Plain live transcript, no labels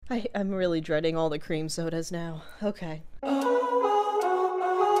I'm really dreading all the cream sodas now. Okay.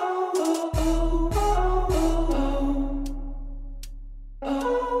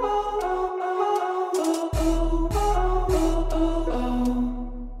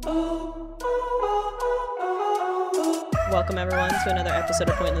 Welcome everyone to another episode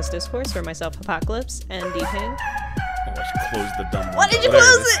of Pointless Discourse for myself, Apocalypse, and D-Pain. Oh, I should close the dumb one. Why did you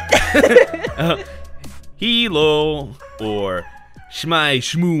close it? Hilo or Shmai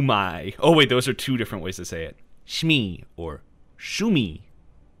Shmoomai. Oh wait, those are two different ways to say it. Shmi or Shumi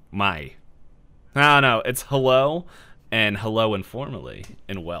Mai. No, it's hello and hello informally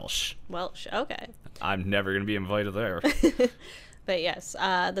in Welsh. Welsh, okay. I'm never going to be invited there. But yes,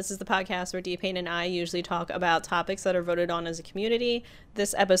 this is the podcast where D-Pain and I usually talk about topics that are voted on as a community.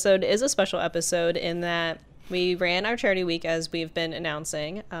 This episode is a special episode in that we ran our charity week as we've been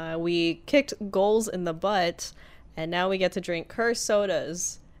announcing. We kicked goals in the butt, and now we get to drink Curse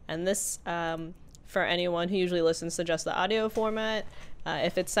sodas. And this, for anyone who usually listens to just the audio format,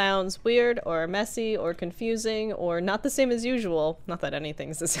 if it sounds weird or messy or confusing or not the same as usual, not that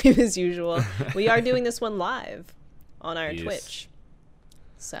anything's the same as usual, we are doing this one live on our Twitch.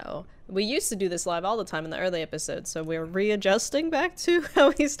 So we used to do this live all the time in the early episodes, so we're readjusting back to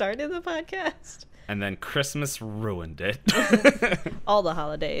how we started the podcast. And then Christmas ruined it. All the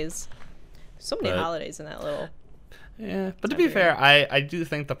holidays. So many holidays in that little... Yeah, but to be fair, I do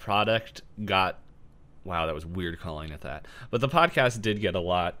think the product got... Wow, that was weird calling it that. But the podcast did get a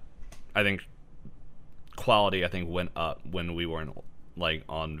lot, I think, quality, went up when we weren't,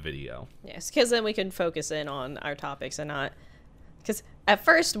 on video. Yes, because then we could focus in on our topics and not... Because at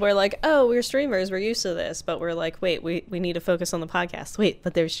first we're like, oh, we're streamers, we're used to this. But we're like, wait, we need to focus on the podcast. Wait,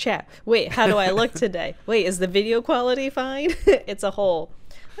 but there's chat. Wait, how do I look today? Wait, is the video quality fine? It's a whole...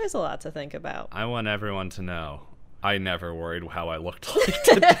 There's a lot to think about. I want everyone to know I never worried how I looked like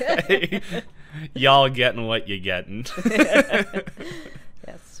today. Y'all getting what you getting.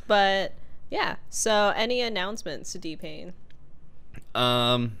 Yes, but yeah. So any announcements, D-Pain?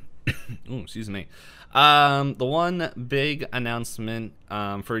 Excuse me. The one big announcement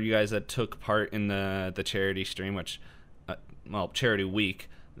for you guys that took part in the charity stream, which, charity week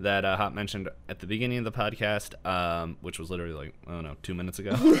that Hop mentioned at the beginning of the podcast, which was literally 2 minutes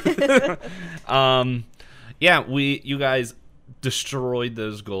ago. Yeah, you guys destroyed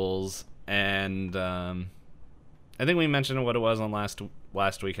those goals, and I think we mentioned what it was on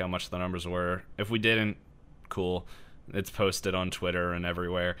last week, how much the numbers were. If we didn't, cool. It's posted on Twitter and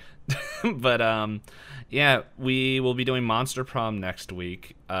everywhere. But, yeah, we will be doing Monster Prom next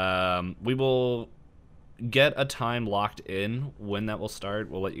week. We will get a time locked in when that will start.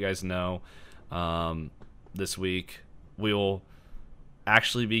 We'll let you guys know this week. We will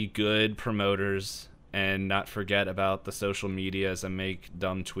actually be good promoters and not forget about the social medias and make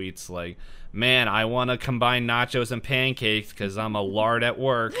dumb tweets like, man, I want to combine nachos and pancakes because I'm a lard at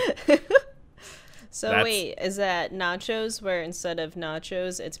work. So wait, is that nachos where instead of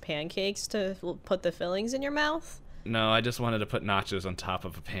nachos, it's pancakes to put the fillings in your mouth? No, I just wanted to put nachos on top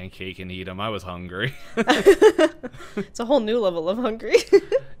of a pancake and eat them. I was hungry. It's a whole new level of hungry.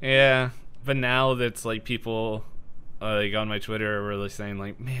 Yeah, but now that's people on my Twitter are really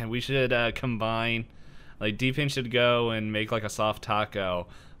saying man, we should combine, D-Pain should go and make a soft taco,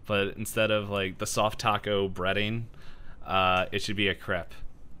 but instead of the soft taco breading, it should be a crepe.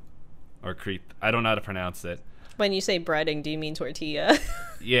 Or creep. I don't know how to pronounce it. When you say breading, do you mean tortilla?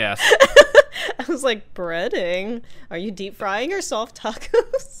 Yes. I was like, breading? Are you deep frying your soft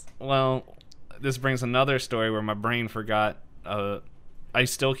tacos? Well, this brings another story where my brain forgot. I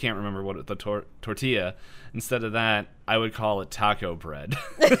still can't remember what the tortilla. Instead of that, I would call it taco bread.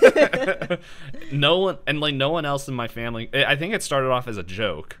 No one else in my family. I think it started off as a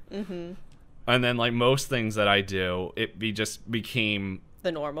joke. Mm-hmm. And then most things that I do, it just became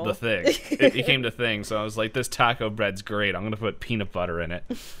the normal. The thing. It became the thing. So I was like, this taco bread's great. I'm going to put peanut butter in it.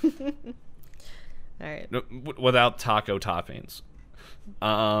 All right. Without taco toppings.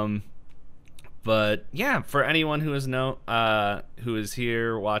 But yeah, for anyone who is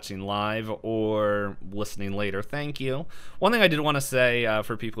here watching live or listening later, thank you. One thing I did want to say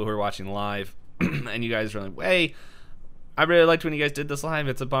for people who are watching live, and you guys are like, hey, I really liked when you guys did this live.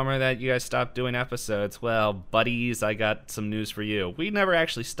 It's a bummer that you guys stopped doing episodes. Well, buddies, I got some news for you. We never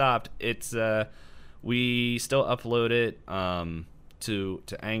actually stopped. It's we still upload it to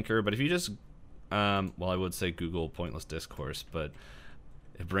Anchor, but if you just I would say Google Pointless Discourse, but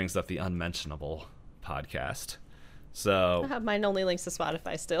it brings up the unmentionable podcast. So mine only links to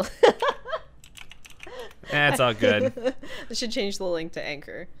Spotify still. It's all good. I should change the link to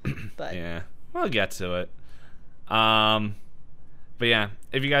Anchor, but yeah, we'll get to it. But yeah,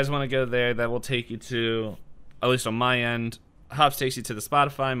 if you guys want to go there, that will take you to, at least on my end, Hops takes you to the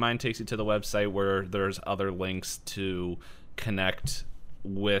Spotify, mine takes you to the website where there's other links to connect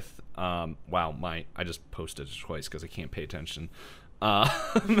with, I just posted it twice because I can't pay attention.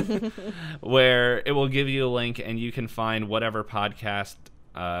 Where it will give you a link and you can find whatever podcast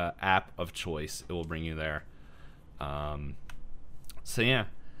app of choice. It will bring you there. So yeah.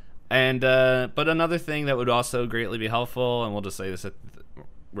 And but another thing that would also greatly be helpful, and we'll just say this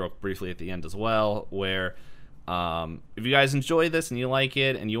real briefly at the end as well, where if you guys enjoy this and you like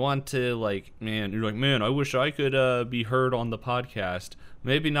it and you want to man, I wish I could be heard on the podcast.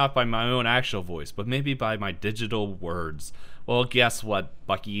 Maybe not by my own actual voice, but maybe by my digital words. Well, guess what,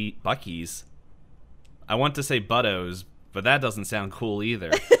 Buckies? I want to say buttos, but that doesn't sound cool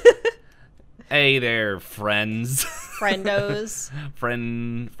either. Hey there, friends. Friendos.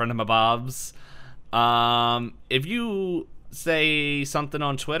 friend of my bobs. If you say something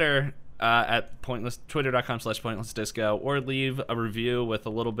on Twitter at twitter.com/pointlessdisco, or leave a review with a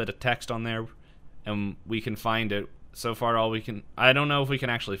little bit of text on there, and we can find it. So far, I don't know if we can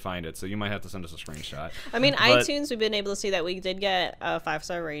actually find it, so you might have to send us a screenshot. I mean, iTunes, we've been able to see that we did get a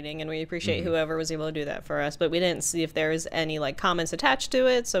 5-star rating, and we appreciate whoever was able to do that for us, but we didn't see if there was any comments attached to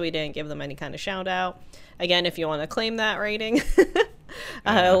it, so we didn't give them any kind of shout out. Again, if you want to claim that rating,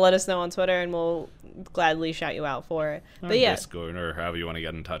 let us know on Twitter, and we'll gladly shout you out for it. But yeah, Discord, or however you want to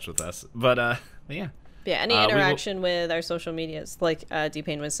get in touch with us. But yeah. Yeah, any interaction with our social medias, like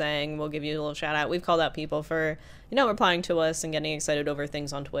D-Pain was saying, we'll give you a little shout out. We've called out people for, replying to us and getting excited over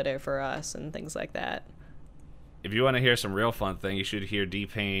things on Twitter for us and things like that. If you want to hear some real fun thing, you should hear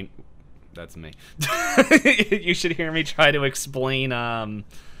D-Pain. That's me. You should hear me try to explain a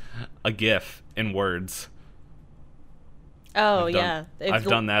GIF in words. Oh, I've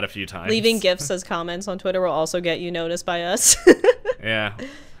done that a few times. Leaving GIFs as comments on Twitter will also get you noticed by us. Yeah,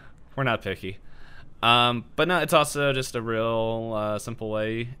 we're not picky. But no, it's also just a real simple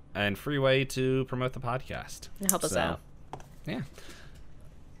way and free way to promote the podcast. Help us out. Yeah.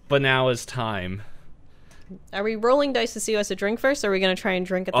 But now is time. Are we rolling dice to see who has to drink first, or are we going to try and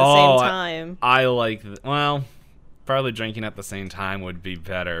drink at the same time? I probably drinking at the same time would be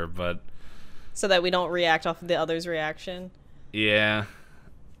better, but... So that we don't react off of the other's reaction? Yeah.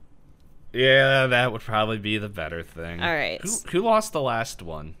 Yeah, that would probably be the better thing. All right. Who lost the last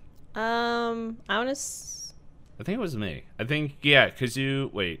one? I think it was me. I think, yeah, because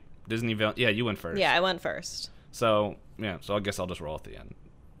Disneyville. Yeah, you went first. Yeah, I went first. So, yeah, I guess I'll just roll at the end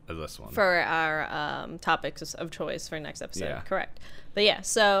of this one. For our topics of choice for next episode. Yeah. Correct. But yeah,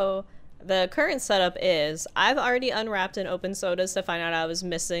 so the current setup is I've already unwrapped and opened sodas to find out I was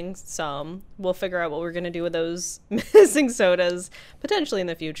missing some. We'll figure out what we're going to do with those missing sodas potentially in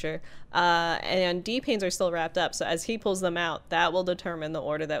the future. And D-Pains are still wrapped up, so as he pulls them out, that will determine the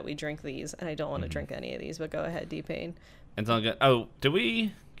order that we drink these. And I don't want to drink any of these, but go ahead, D-Pain. Did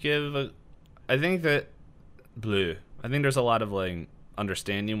we give I think that blue. I think there's a lot of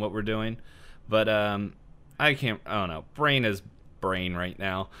understanding what we're doing, but I don't know. Brain is brain right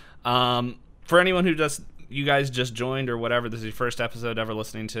now. For anyone who you guys just joined or whatever, this is your first episode ever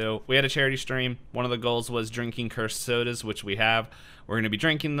listening to, we had a charity stream. One of the goals was drinking cursed sodas, which we have. We're going to be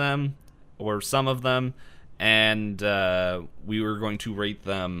drinking them, or some of them, and we were going to rate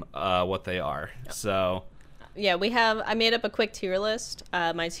them what they are. So yeah, I made up a quick tier list.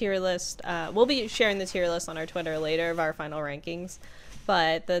 My tier list, we'll be sharing the tier list on our Twitter later of our final rankings,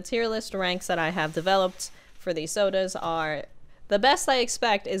 but the tier list ranks that I have developed for these sodas are: the best I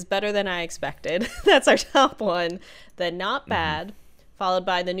expect is better than I expected. That's our top one. The not bad, followed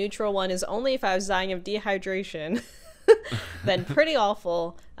by the neutral one is only if I was dying of dehydration. Then pretty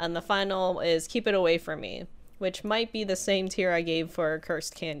awful. And the final is keep it away from me, which might be the same tier I gave for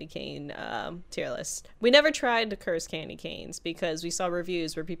cursed candy cane tier list. We never tried the cursed candy canes because we saw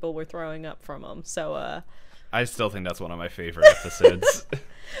reviews where people were throwing up from them. So I still think that's one of my favorite episodes.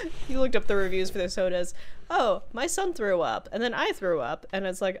 You looked up the reviews for the sodas. Oh, my son threw up, and then I threw up, and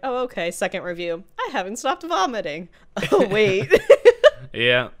it's like, oh, okay, second review. I haven't stopped vomiting. Oh, wait.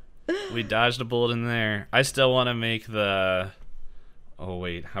 Yeah, we dodged a bullet in there. I still want to make the... Oh,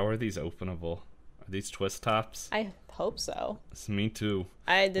 wait, how are these openable? Are these twist tops? I hope so. It's me too.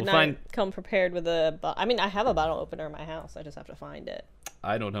 I did not come prepared with I have a bottle opener in my house. I just have to find it.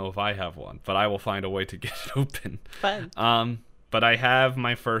 I don't know if I have one, but I will find a way to get it open. Fun. But I have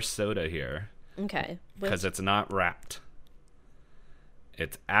my first soda here. Okay. Because it's not wrapped.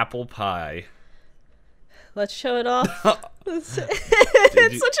 It's apple pie. Let's show it off. It's such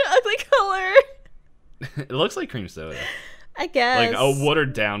an ugly color. It looks like cream soda. I guess. Like a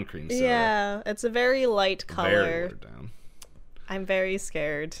watered down cream soda. Yeah, it's a very light color. Very watered down. I'm very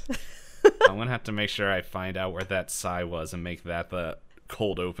scared. I'm gonna have to make sure I find out where that sigh was and make that the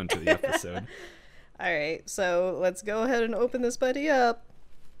cold open to the episode. All right, so let's go ahead and open this buddy up.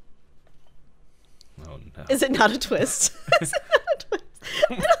 Oh no! Is it not a twist? Is it not a twist?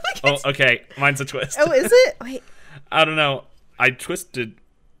 I don't think Oh, it's... okay. Mine's a twist. Oh, is it? Wait. I don't know. I twisted.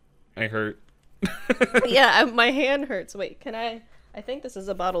 I hurt. Yeah, my hand hurts. Wait, can I? I think this is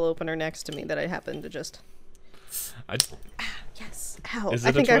a bottle opener next to me that I happen to just. Yes. Ow. Is I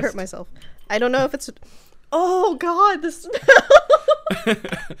it a think I hurt twist? myself. I don't know if it's. Oh God, the smell.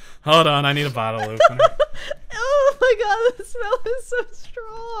 Hold on, I need a bottle opener. Oh my God, the smell is so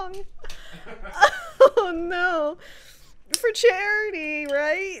strong. Oh no. For charity,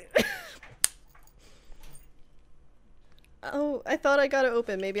 right? Oh, I thought I got it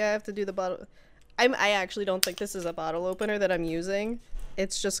open. Maybe I have to do the bottle. I actually don't think this is a bottle opener that I'm using.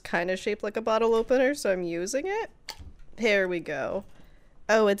 It's just kind of shaped like a bottle opener, so I'm using it. Here we go.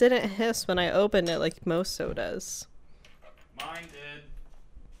 Oh, it didn't hiss when I opened it like most sodas. Mine did.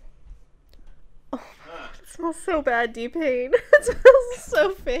 It smells so bad, D-Pain. It smells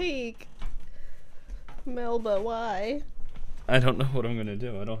so fake. Melba, why? I don't know what I'm gonna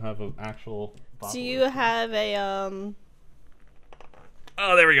do. I don't have an actual bottle. Do you have a,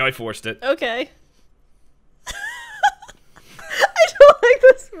 Oh, there we go. I forced it. Okay. I don't like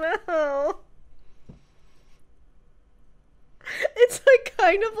the smell. It's like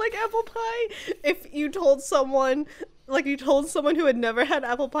kind of like apple pie. If you told someone, like you told someone who had never had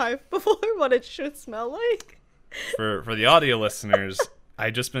apple pie before what it should smell like. For the audio listeners, I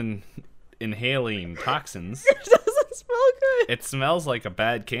just been inhaling toxins. It doesn't smell good. It smells like a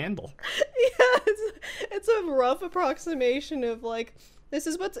bad candle. Yeah, it's a rough approximation of like, this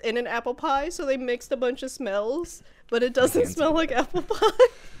is what's in an apple pie, so they mixed a bunch of smells, but it doesn't smell like apple pie.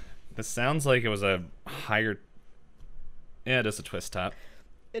 This sounds like it was a higher... Yeah, it is a twist top.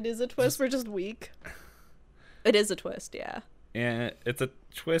 It is a twist, we're just weak. It is a twist, yeah. Yeah, it's a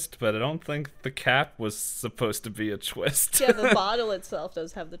twist, but I don't think the cap was supposed to be a twist. Yeah, the bottle itself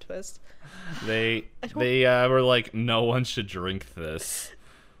does have the twist. They were like, no one should drink this.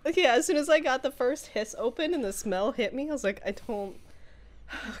 Yeah, as soon as I got the first hiss open and the smell hit me, I was like, I don't...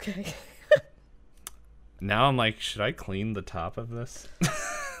 Okay. Now I'm like, should I clean the top of this?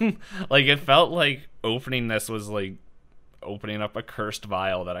 Like, it felt like opening this was like opening up a cursed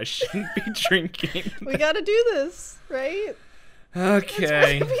vial that I shouldn't be drinking. We gotta do this, right?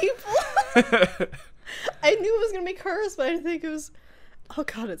 Okay. That's why people... I knew it was gonna be cursed, but I didn't think it was... Oh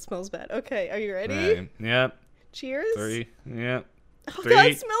God, it smells bad. Okay, are you ready? Right. Yep. Cheers. 3. Yep. Oh 3.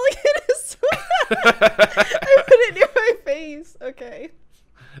 God, smelling it is so bad. I put it near my face. Okay.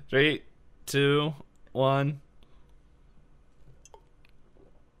 3, 2, 1.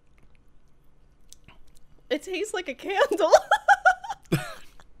 It tastes like a candle. Oh my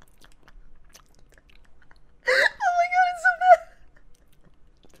God, it's so bad.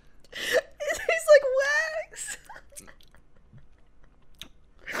 It tastes like wax.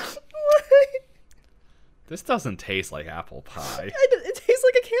 Why? This doesn't taste like apple pie. It tastes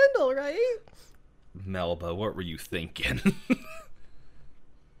like a candle, right? Melba, what were you thinking?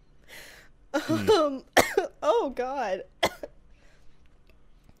 Oh God.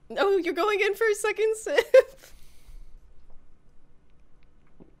 Oh, you're going in for a second sip.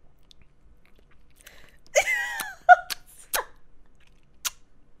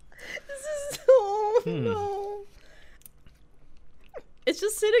 This is so no. It's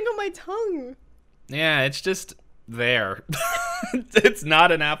just sitting on my tongue. Yeah, it's just there. It's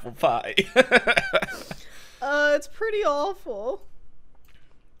not an apple pie. It's pretty awful.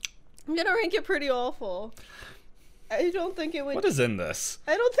 I'm gonna rank it pretty awful. I don't think it would. What is in this?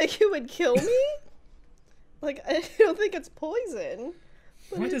 I don't think it would kill me. Like, I don't think it's poison.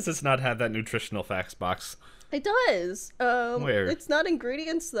 Why does this not have that nutritional facts box? It does. Where? It's not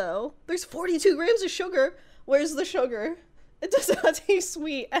ingredients though. There's 42 grams of sugar. Where's the sugar? It does not taste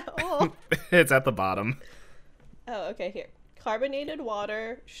sweet at all. It's at the bottom. Oh, okay, here. Carbonated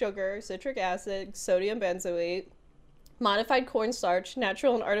water, sugar, citric acid, sodium benzoate, modified cornstarch,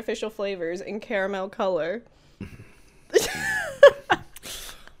 natural and artificial flavors, and caramel color.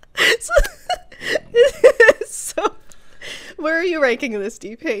 So, where are you ranking this,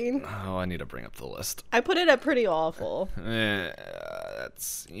 D-Pain? Oh, I need to bring up the list. I put it at pretty awful.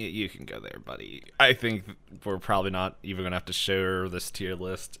 That's you can go there, buddy. I think we're probably not even gonna have to share this tier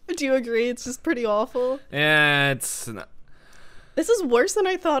list. Do you agree? It's just pretty awful. Yeah, it's not... This is worse than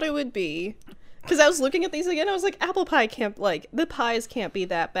I thought it would be. Because I was looking at these again, I was like, apple pie can't, like, the pies can't be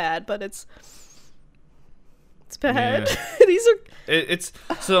that bad, but it's bad. Yeah. These are... It's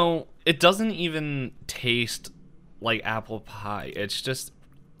so it doesn't even taste like apple pie. It's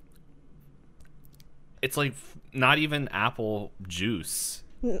like not even apple juice.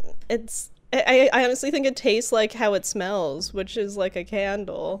 I honestly think it tastes like how it smells, which is like a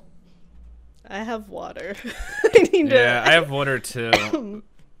candle. I have water. I have water too.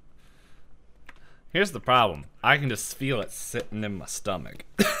 Here's the problem. I can just feel it sitting in my stomach.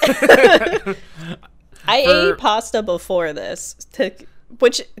 I ate pasta before this,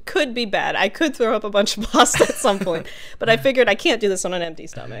 which could be bad. I could throw up a bunch of pasta at some point, but I figured I can't do this on an empty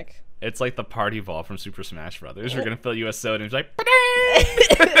stomach. It's like the party ball from Super Smash Brothers. We're gonna fill you a soda and it's like.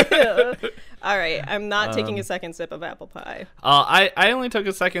 All right, I'm not taking a second sip of apple pie. I only took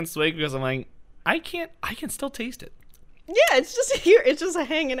a second swig because I'm like, I can still taste it. Yeah, it's just here. It's just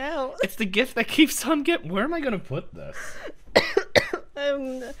hanging out. It's the gift that keeps on getting. Where am I gonna put this?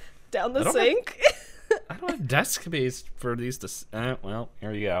 Down the sink. I don't have desk space for these to. Well,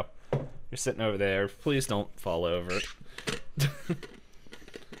 here you go. You're sitting over there. Please don't fall over.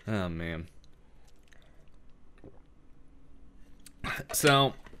 Oh man.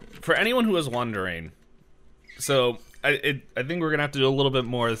 So, for anyone who is wondering, I think we're gonna have to do a little bit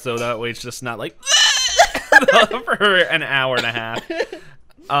more so that way it's just not like for an hour and a half.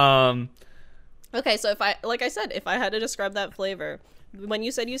 Okay, so if I had to describe that flavor, when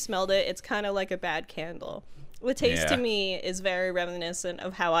you said you smelled it, it's kind of like a bad candle. The taste to me is very reminiscent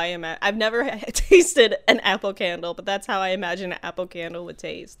of how I am. I've never tasted an apple candle, but that's how I imagine an apple candle would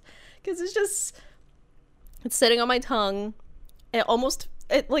taste. Because it's sitting on my tongue.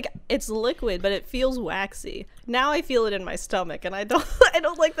 It's liquid, but it feels waxy. Now I feel it in my stomach, and I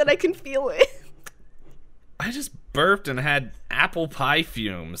don't like that I can feel it. I just burped and had apple pie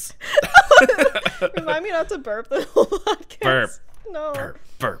fumes. Remind me not to burp the whole podcast. Burp. No. Burp,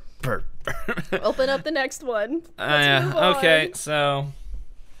 burp, burp. Open up the next one. Let's move on. Okay, so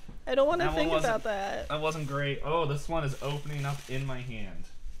I don't want to think about that. That wasn't great. Oh, this one is opening up in my hand.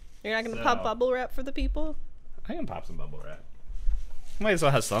 You're not gonna pop bubble wrap for the people? I can pop some bubble wrap. Might as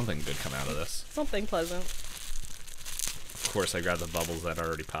well have something good come out of this. Something pleasant. Of course, I grabbed the bubbles that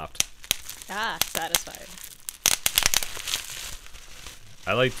already popped. Ah, satisfied.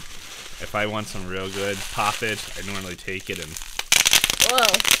 I like, if I want some real good poppage, I normally take it and... Whoa.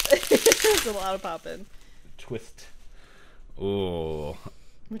 There's a lot of popping. Twist. Ooh.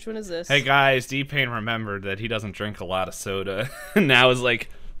 Which one is this? Hey guys, D-Pain remembered that he doesn't drink a lot of soda. Now is like,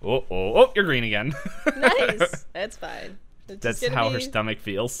 oh, you're green again. Nice. That's fine. That's how her stomach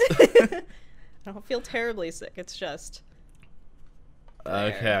feels. I don't feel terribly sick. It's just...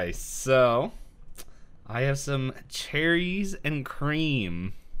 Okay, so I have some cherries and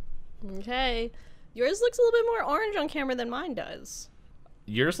cream. Okay. Yours looks a little bit more orange on camera than mine does.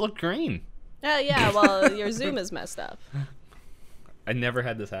 Yours look green. Yeah, well, your Zoom is messed up. I never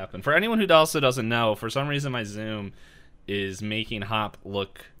had this happen. For anyone who also doesn't know, for some reason my Zoom is making Hop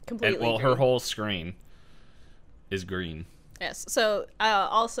look... completely green. Her whole screen is green. Yes. So,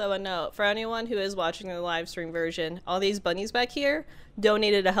 also a note, for anyone who is watching the live stream version, all these bunnies back here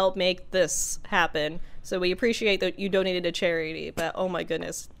donated to help make this happen. So we appreciate that you donated to charity, but oh my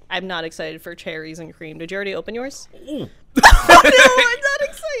goodness, I'm not excited for cherries and cream. Did you already open yours? Ooh. Oh no, I'm not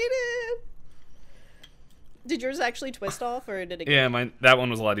excited! Did yours actually twist off, or did it... Yeah, that one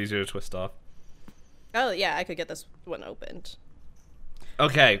was a lot easier to twist off. Oh, yeah, I could get this one opened.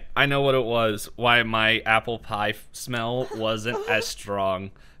 Okay, I know what it was. Why my apple pie smell wasn't as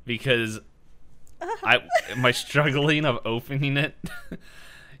strong. Because my struggling of opening it.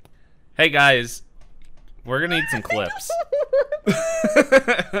 Hey guys, we're gonna need some clips.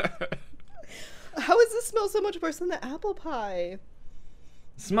 How does this smell so much worse than the apple pie?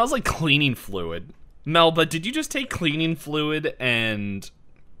 It smells like cleaning fluid. Melba, did you just take cleaning fluid and...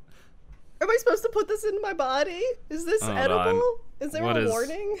 Am I supposed to put this in my body? Is this edible? Is there a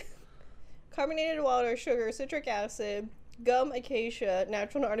warning? Carbonated water, sugar, citric acid, gum acacia,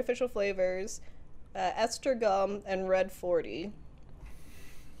 natural and artificial flavors, ester gum, and Red 40.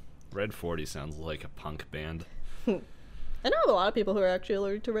 Red 40 sounds like a punk band. I know of a lot of people who are actually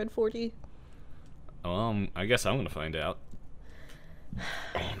allergic to Red 40. I guess I'm gonna find out.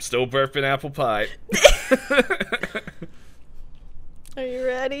 I'm still burping apple pie. Are you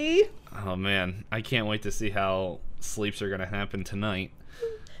ready? Oh man, I can't wait to see how sleeps are gonna happen tonight.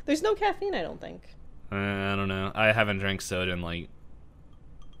 There's no caffeine, I don't think. I don't know. I haven't drank soda in like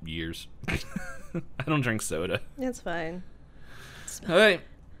years. I don't drink soda. That's fine. All right.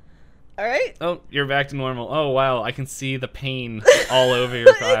 All right. Oh, you're back to normal. Oh wow, I can see the pain all over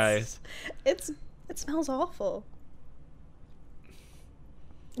your eyes. It smells awful.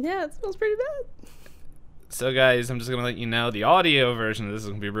 Yeah, it smells pretty bad. So guys, I'm just gonna let you know the audio version of this is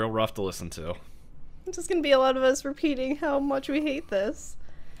gonna be real rough to listen to. It's just gonna be a lot of us repeating how much we hate this.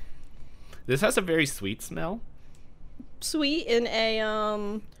 This has a very sweet smell. Sweet in a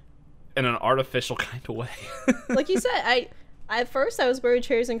In an artificial kind of way. like you said, at first I was worried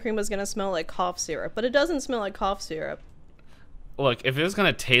cherries and cream was gonna smell like cough syrup, but it doesn't smell like cough syrup. Look, if it was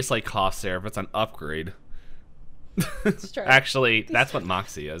gonna taste like cough syrup, it's an upgrade. True. Actually, that's what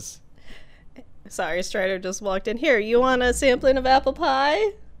Moxie is. Sorry, Strider just walked in. Here, you want a sampling of apple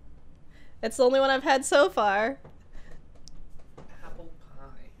pie? It's the only one I've had so far. Apple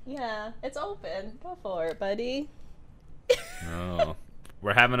pie. Yeah, it's open. Go for it, buddy. Oh,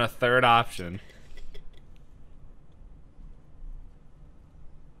 we're having a third option.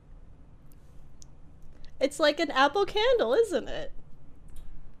 It's like an apple candle, isn't it?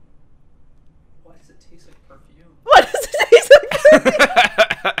 Why does it taste like perfume? What does it taste like?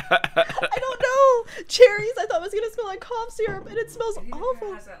 I don't know. Cherries, I thought it was gonna smell like cough syrup, and it smells It even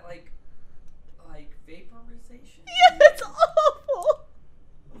awful. has that like vaporization. Yeah, it's awful.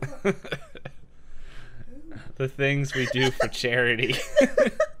 The things we do for charity.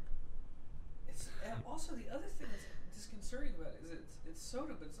 It's also the other thing that's disconcerting about it is it's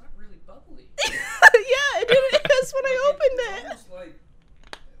soda, but it's not really bubbly. Yeah, it didn't guess when I opened It's it. almost like,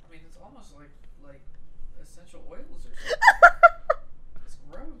 I mean, it's almost like essential oils or something. It's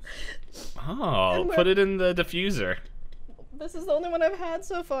gross. Oh, put it in the diffuser. This is the only one I've had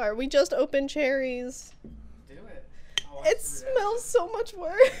so far. We just opened cherries. Do it. I'll watch It the smells so much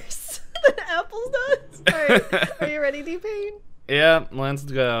worse than apples does. Alright, are you ready, D-Pain? Yeah, let's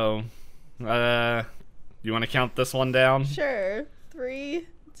go. You want to count this one down? Sure. 3,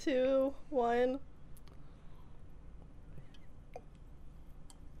 2, 1.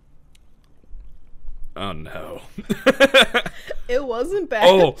 Oh no. It wasn't bad.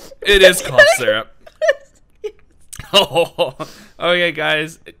 Oh, it is cough syrup. Oh, okay,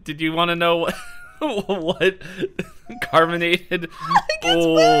 guys. Did you want to know what carbonated? It gets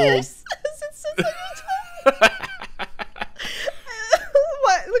worse as it sits on your tongue.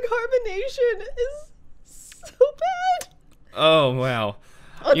 What? The carbonation is so bad. Oh wow.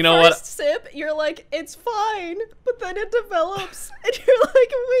 On You know first what? sip, you're like, it's fine, but then it develops, and you're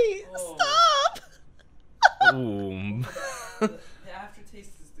like, wait, Oh. stop. Ooh. The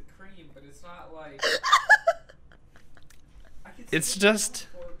aftertaste is the cream, but it's not like. I could see It's what you're just-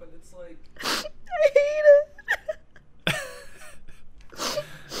 going for, but it's like. I hate it.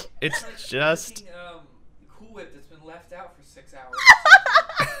 It's like just. drinking, Cool Whip that's been left out for 6 hours.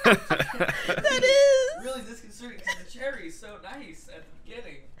 That is. Really disconcerting because the cherry's so nice at the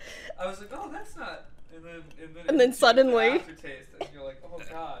beginning. I was like, oh, that's not. And then And it then hits you with the suddenly- aftertaste, and you're like, oh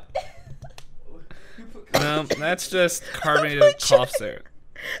god. Who put No, cottage that's cheese? just carbonated Put cough cheese- syrup.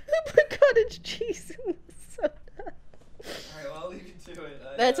 I put cottage cheese in the soda. Alright, well, I'll leave you to it.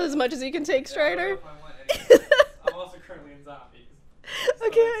 That's as much as you can take, Yeah, I don't know Strider. if I want any of this. I'm also currently in zombies. So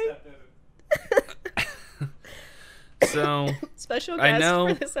Okay. accept it. So, Special I guest know-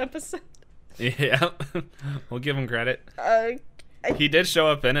 for this episode. yeah, we'll give him credit. I He did show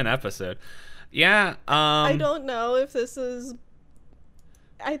up in an episode. Yeah. I don't know if this is.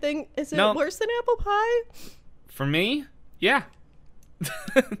 I think is it No. worse than apple pie? For me, yeah.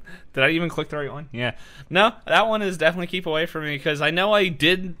 Did I even click the right one? Yeah. No, that one is definitely keep away from me because I know I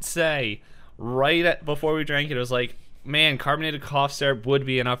did say before we drank it, it was like, man, carbonated cough syrup would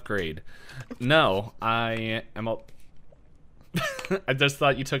be an upgrade. No, I am. I just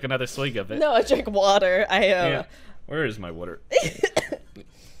thought you took another swig of it. No, I drink water. Yeah. Where is my water?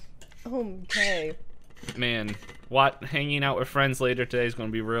 Okay. Man, hanging out with friends later today is going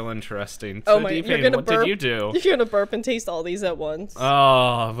to be real interesting. Oh So, my! D-Pain, You're gonna what burp. did you do? You're gonna burp and taste all these at once.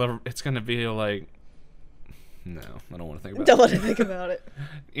 Oh, it's going to be like. No, I don't want to think about Don't it. want to think about it.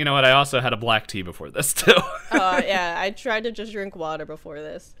 You know what? I also had a black tea before this, too. Yeah, I tried to just drink water before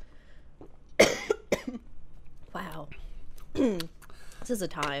this. Wow. This is a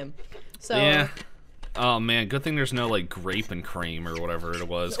time. So Yeah. Oh, man. Good thing there's no, like, grape and cream or whatever it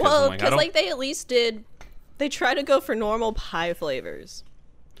was. well, I'm because I don't... they at least they try to go for normal pie flavors,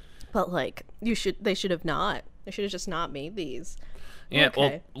 but like they should have not. They should have just not made these. Yeah,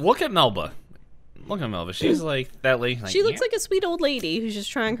 okay. well, look at Melba. Look at Melba. She's like that lady. She looks like a sweet old lady who's just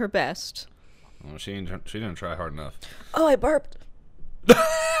trying her best. Well, she didn't try hard enough. Oh, I burped.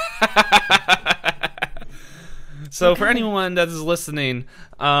 So for anyone that is listening,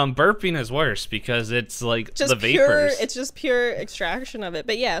 burping is worse because it's like Just the vapors. It's just pure extraction of it.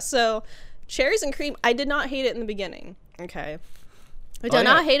 But yeah, so cherries and cream. I did not hate it in the beginning. Okay. I did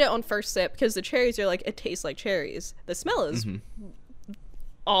not hate it on first sip because the cherries are like, it tastes like cherries. The smell is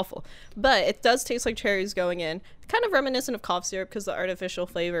awful, but it does taste like cherries going in. Kind of reminiscent of cough syrup because the artificial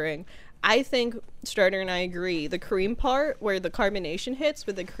flavoring. I think Strider and I agree. The cream part, where the carbonation hits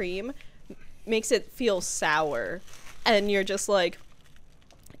with the cream, makes it feel sour. And you're just like,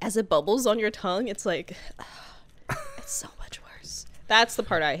 as it bubbles on your tongue, it's like, it's so much worse. That's the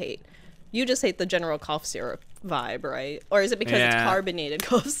part I hate. You just hate the general cough syrup vibe, right? Or is it because it's carbonated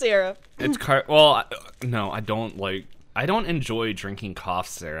cough syrup? It's no, I don't enjoy drinking cough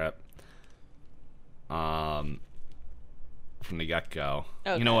syrup. From the get-go.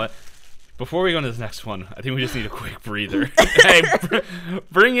 Okay. You know what? Before we go into this next one, I think we just need a quick breather. Hey,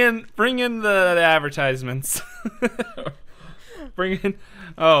 bring in the advertisements. Bring in.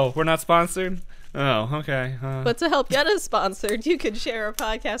 Oh, we're not sponsored? Oh, okay. But to help get us sponsored, you could share a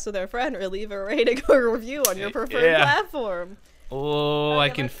podcast with a friend or leave a rating or review on your preferred platform. Oh, I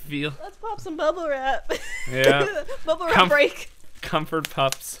can feel. Let's pop some bubble wrap. Yeah. Bubble wrap break. Comfort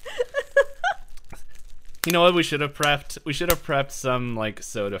pups. You know what we should have prepped? We should have prepped some, like,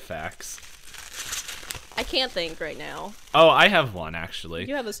 soda facts. I can't think right now. Oh, I have one, actually.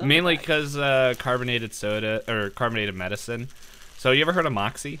 You have a soda Mainly fact. because carbonated soda, or carbonated medicine. So, you ever heard of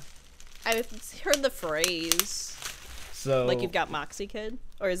Moxie? I've heard the phrase. So, like you've got Moxie Kid?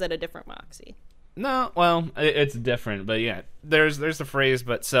 Or is that a different Moxie? No, well, it's different. But, yeah, there's the phrase.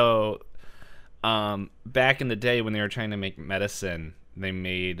 But, so, back in the day when they were trying to make medicine, they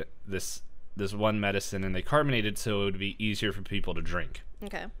made this one medicine and they carbonated so it would be easier for people to drink.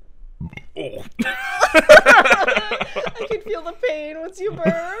 Okay. Oh. I could feel the pain once you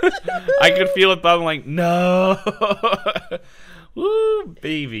burned. I could feel it, but I'm like, no. Woo,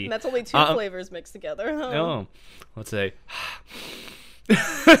 baby. And that's only two flavors mixed together, huh? No. Let's say.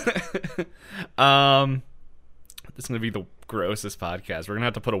 This is going to be the grossest podcast. We're going to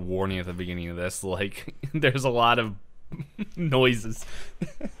have to put a warning at the beginning of this. Like, there's a lot of noises.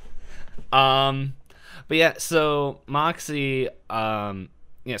 But yeah, so Moxie,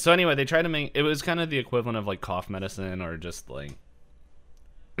 yeah, so anyway, they tried to make, it was kind of the equivalent of, like, cough medicine or just, like,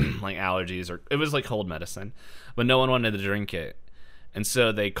 like allergies, or it was like cold medicine, but no one wanted to drink it. And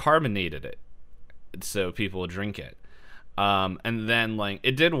so they carbonated it so people would drink it. And then, like,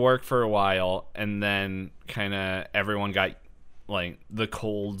 it did work for a while, and then kind of everyone got, like, the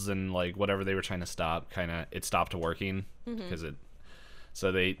colds and, like, whatever they were trying to stop, kind of, it stopped working because so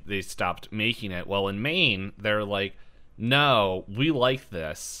they stopped making it. Well, in Maine, they're like, no, we like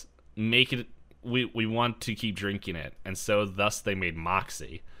this. Make it. We want to keep drinking it, and so thus they made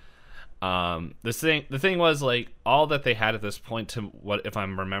Moxie. The thing was, like, all that they had at this point, to what, if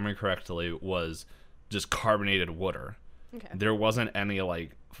I'm remembering correctly, was just carbonated water. Okay. There wasn't any,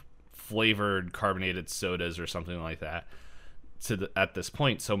 like, flavored carbonated sodas or something like that at this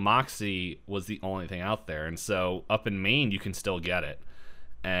point. So Moxie was the only thing out there, and so up in Maine you can still get it,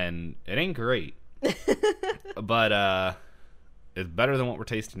 and it ain't great, but it's better than what we're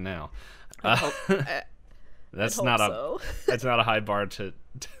tasting now. That's not a high bar to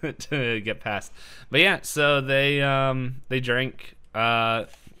get past. But yeah, so they drank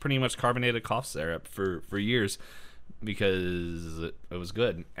pretty much carbonated cough syrup for years because it was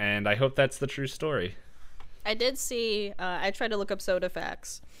good, and I hope that's the true story. I did see, I tried to look up soda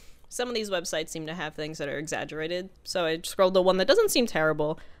facts. Some of these websites seem to have things that are exaggerated, so I scrolled to one that doesn't seem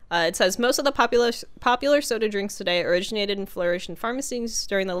terrible. It says, most of the popular soda drinks today originated and flourished in pharmacies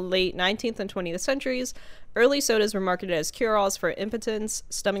during the late 19th and 20th centuries. Early sodas were marketed as cure-alls for impotence,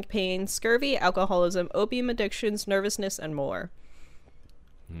 stomach pain, scurvy, alcoholism, opium addictions, nervousness, and more.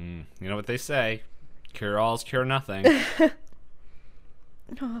 You know what they say, cure-alls cure nothing.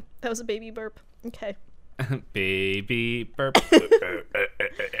 Oh, that was a baby burp. Okay. Baby burp.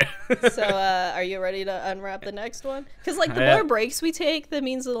 So, are you ready to unwrap the next one? Because, like, the more breaks we take, that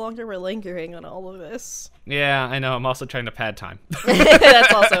means the longer we're lingering on all of this. Yeah, I know. I'm also trying to pad time.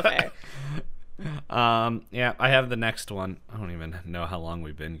 That's also fair. Yeah, I have the next one. I don't even know how long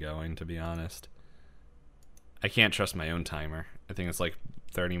we've been going, to be honest. I can't trust my own timer. I think it's like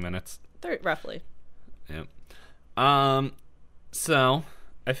 30 minutes. Roughly. Yep. So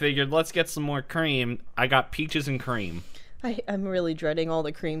I figured let's get some more cream. I got peaches and cream. I'm really dreading all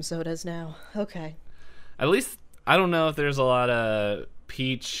the cream sodas now. Okay. At least I don't know if there's a lot of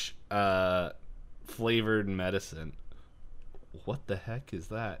peach flavored medicine. What the heck is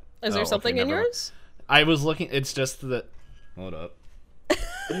that? Is there something in yours? I was looking. It's just the. Hold up.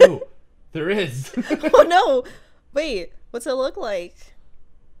 Ooh, there is. Oh no! Wait, what's it look like?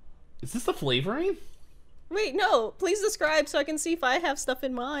 Is this the flavoring? Wait, no. Please describe so I can see if I have stuff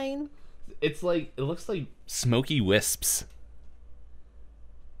in mine. It's like, it looks like smoky wisps.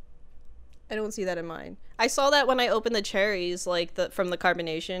 I don't see that in mine. I saw that when I opened the cherries, like from the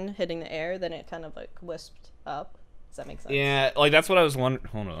carbonation hitting the air, then it kind of like wisped up. Does that make sense? Yeah, like that's what I was wondering.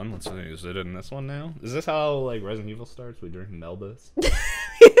 Hold on, let's see. Is it in this one now? Is this how like Resident Evil starts? We drink Melbas.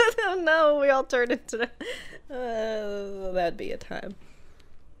 No, we all turned into. That'd be a time.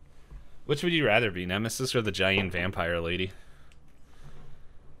 Which would you rather be, Nemesis or the giant vampire lady?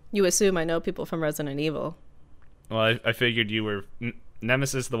 You assume I know people from Resident Evil. Well, I figured you were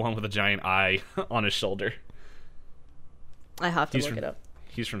Nemesis, the one with a giant eye on his shoulder. I have to look it up.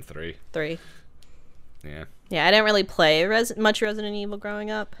 He's from 3. 3. Yeah. Yeah, I didn't really play much Resident Evil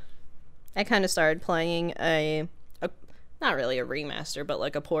growing up. I kind of started playing a not really a remaster, but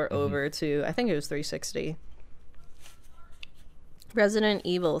like a port over to, I think it was 360. Resident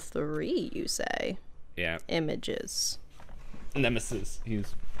Evil 3, you say? Yeah. Images. Nemesis.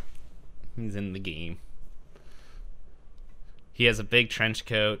 He's in the game. He has a big trench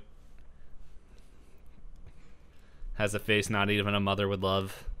coat. Has a face not even a mother would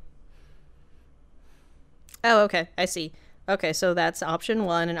love. Oh, okay. I see. Okay, so that's option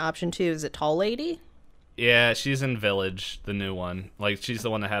 1, and option 2 is it Tall Lady? Yeah, she's in Village, the new one. Like, she's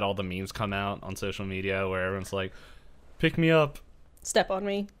the one that had all the memes come out on social media where everyone's like, pick me up. Step on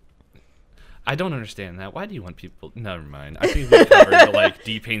me. I don't understand that. Why do you want people... Never mind. I think we covered, like,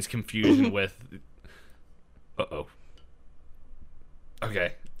 D-Pain's confusion with... Uh-oh.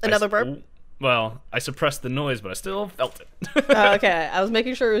 Okay. Another burp? Well, I suppressed the noise, but I still felt it. Okay, I was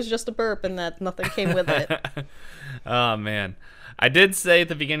making sure it was just a burp and that nothing came with it. Oh, man. I did say at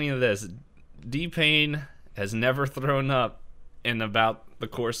the beginning of this, D-Pain has never thrown up in about the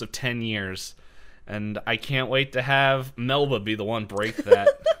course of 10 years. And I can't wait to have Melba be the one break that.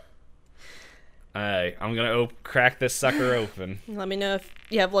 Alright, I'm going to crack this sucker open. Let me know if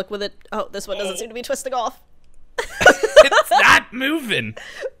you have luck with it. Oh, this one doesn't seem to be twisting off. It's not moving.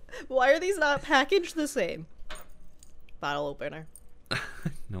 Why are these not packaged the same? Bottle opener.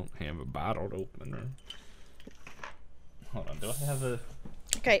 Don't have a bottle opener. Hold on, do I have a...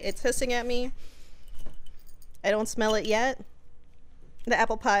 Okay, it's hissing at me. I don't smell it yet. The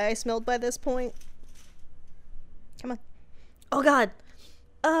apple pie I smelled by this point. Come on. Oh, God.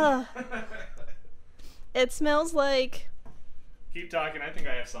 It smells like... Keep talking, I think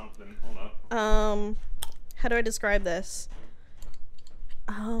I have something. Hold up. How do I describe this?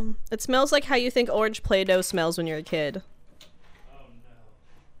 It smells like how you think orange Play-Doh smells when you're a kid. Oh,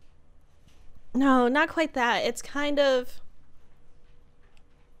 No, not quite that. It's kind of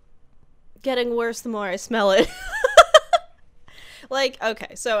getting worse the more I smell it. Like,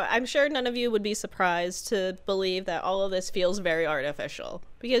 okay, so I'm sure none of you would be surprised to believe that all of this feels very artificial,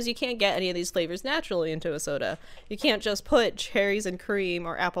 because you can't get any of these flavors naturally into a soda. You can't just put cherries and cream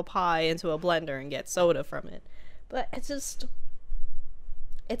or apple pie into a blender and get soda from it. But it's just...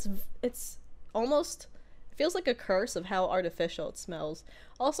 It's almost... It feels like a curse of how artificial it smells.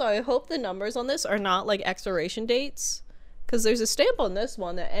 Also, I hope the numbers on this are not like expiration dates, because there's a stamp on this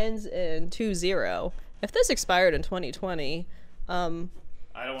one that ends in 20. If this expired in 2020, I don't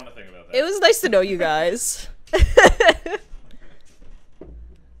want to think about that. it was nice to know you guys.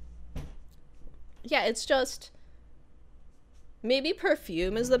 Yeah, it's just... Maybe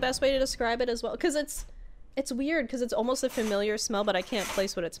perfume is the best way to describe it as well, because it's weird, because it's almost a familiar smell, but I can't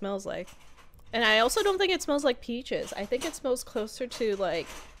place what it smells like. And I also don't think it smells like peaches. I think it smells closer to, like,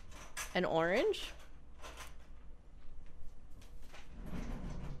 an orange.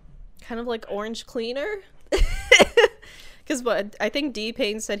 Kind of like orange cleaner. Because what I think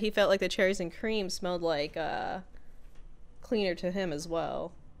D-Pain said he felt like the cherries and cream smelled like cleaner to him as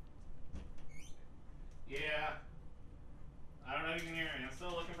well. Yeah. I don't know if you can hear me. I'm still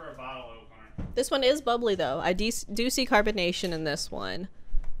looking for a bottle opener. This one is bubbly, though. I do see carbonation in this one.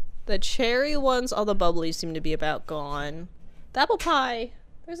 The cherry ones, all the bubblies seem to be about gone. The apple pie,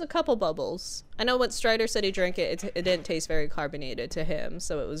 there's a couple bubbles. I know when Strider said he drank it, it didn't taste very carbonated to him,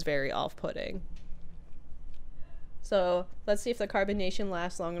 so it was very off-putting. So, let's see if the carbonation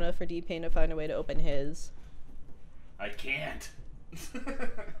lasts long enough for D-Pain to find a way to open his. I can't.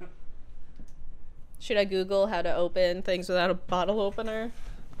 Should I Google how to open things without a bottle opener?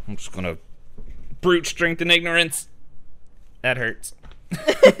 I'm just gonna brute strength and ignorance. That hurts.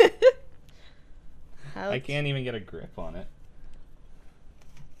 I can't even get a grip on it.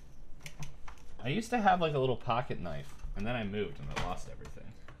 I used to have like a little pocket knife, and then I moved and I lost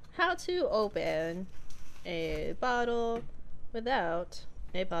everything. How to open a bottle without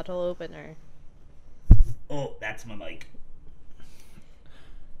a bottle opener. Oh, that's my mic.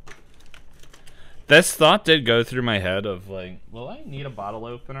 This thought did go through my head of like, will I need a bottle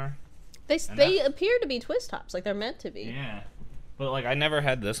opener? They appear to be twist tops, like they're meant to be. Yeah. But like I never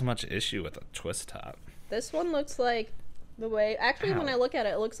had this much issue with a twist top. This one looks like the way... Actually, Ow. when I look at it,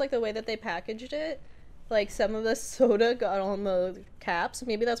 it looks like the way that they packaged it like some of the soda got on the caps.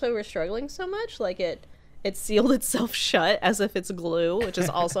 Maybe that's why we're struggling so much. Like it sealed itself shut as if it's glue, which is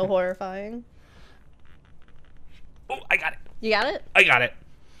also horrifying. Oh, I got it. You got it? I got it.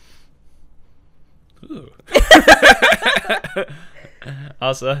 Ooh.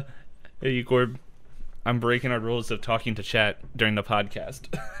 Also, hey, Corb, I'm breaking our rules of talking to chat during the podcast.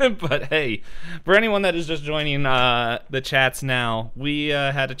 But hey, for anyone that is just joining the chats now, we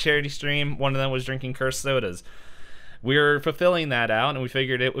had a charity stream. One of them was drinking cursed sodas. We're fulfilling that out, and we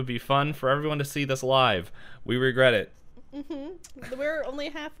figured it would be fun for everyone to see this live. We regret it. Mm-hmm. We're only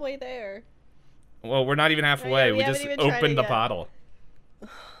halfway there. Well, we're not even halfway. Yeah, we just opened the bottle.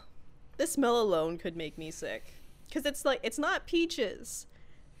 The smell alone could make me sick. Because it's like, it's not peaches.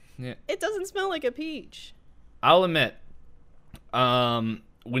 Yeah. It doesn't smell like a peach. I'll admit,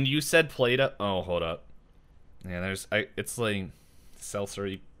 when you said Play-Doh, oh, hold up. Yeah, it's like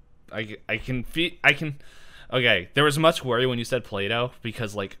seltzer. I can feel, okay, there was much worry when you said Play-Doh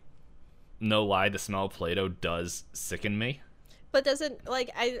because, like, no lie, the smell of Play-Doh does sicken me. But doesn't, like,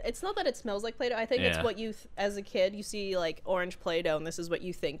 it's not that it smells like Play-Doh. I think it's Yeah. what you, as a kid, you see, like, orange Play-Doh, and this is what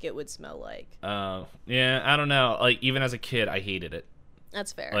you think it would smell like. Yeah, I don't know. Like, even as a kid, I hated it.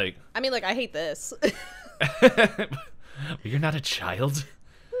 That's fair. Like, I mean, like, I hate this. You're not a child.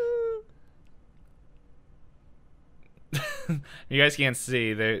 You guys can't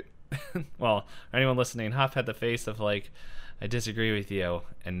see. Well, anyone listening, Hop had the face of, like, I disagree with you,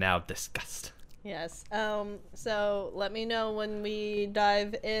 and now disgust. Yes. So let me know when we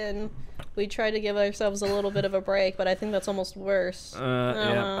dive in. We try to give ourselves a little bit of a break, but I think that's almost worse.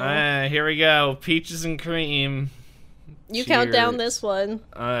 Yeah. Here we go. Peaches and cream. You count down Cheers. this one.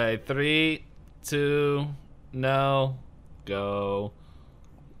 All right, 3, 2, no, go.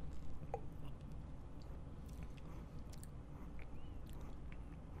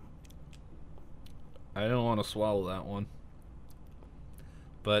 I don't want to swallow that one.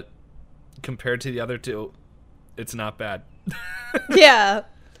 But compared to the other two, it's not bad. Yeah.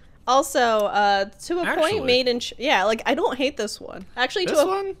 Also, to a Actually. point made in... yeah, like, I don't hate this one. Actually, This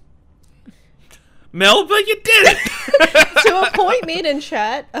one? Melba, you did it! to a point made in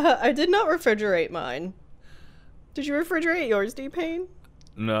chat, I did not refrigerate mine. Did you refrigerate yours, D-Pain?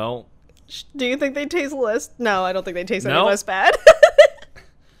 No. Do you think they taste less? No, I don't think they taste any No. less bad.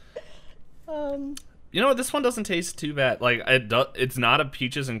 You know what? This one doesn't taste too bad. Like, it's not a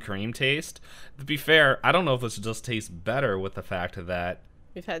peaches and cream taste. To be fair, I don't know if this just tastes better with the fact that...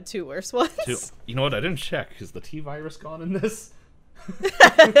 We've had two worse ones. You know what? I didn't check. Is the T-virus gone in this?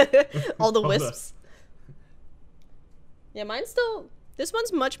 All the Hold wisps. Yeah, mine's still... This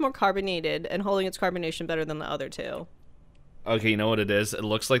one's much more carbonated and holding its carbonation better than the other two. Okay, you know what it is? It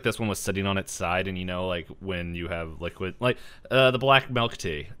looks like this one was sitting on its side, and you know, like, when you have liquid... Like, the black milk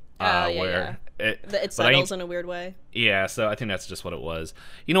tea. Where It settles in a weird way. Yeah, so I think that's just what it was.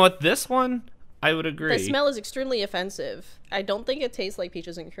 You know what? This one, I would agree. The smell is extremely offensive. I don't think it tastes like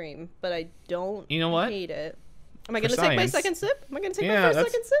peaches and cream, but I don't You know what? hate it. Am I For going to take my science. second sip? Am I going to take Yeah, my first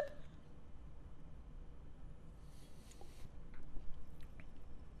that's- second sip?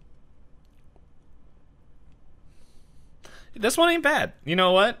 This one ain't bad. You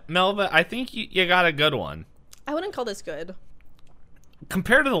know what, Melva? I think you got a good one. I wouldn't call this good.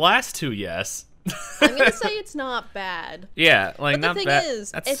 Compared to the last two, yes. I'm going to say it's not bad. Yeah, like, But the not thing bad.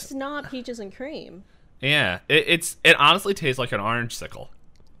 is, That's- it's not peaches and cream. Yeah, it honestly tastes like an orange sickle.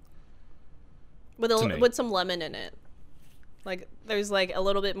 With To me. with some lemon in it. Like, there's, like, a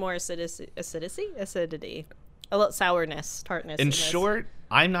little bit more acidity? A little sourness, tartness. In this. short,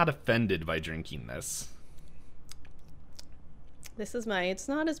 I'm not offended by drinking this. This is my, it's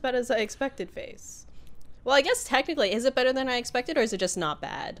not as bad as I expected face. Well, I guess technically, is it better than I expected, or is it just not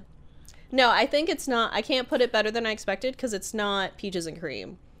bad? No, I think it's not. I can't put it better than I expected because it's not peaches and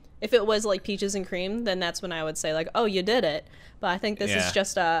cream. If it was like peaches and cream, then that's when I would say like, oh, you did it. But I think this Yeah. is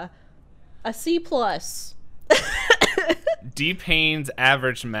just a C+. D-Pain's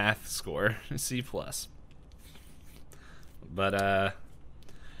average math score, C+. But,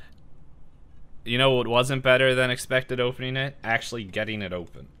 you know what wasn't better than expected opening it? Actually getting it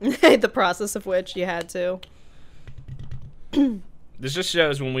open. The process of which you had to. This just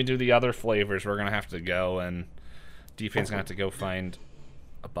shows when we do the other flavors, we're going to have to go and D-Pain's going to have to go find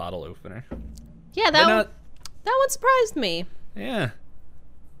a bottle opener. Yeah, But that no- one, that one surprised me. Yeah.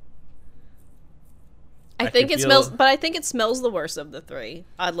 I can think it feel- smells, but I think it smells the worst of the three,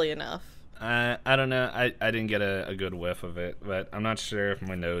 oddly enough. I don't know. I didn't get a good whiff of it, but I'm not sure if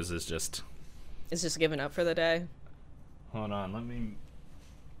my nose is just... It's just giving up for the day. Hold on, let me...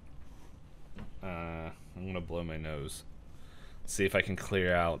 I'm going to blow my nose. See if I can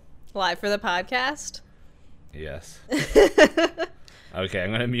clear out. Live for the podcast? Yes. Okay,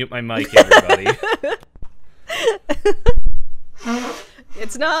 I'm gonna mute my mic, everybody.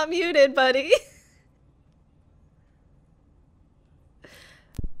 It's not muted, buddy.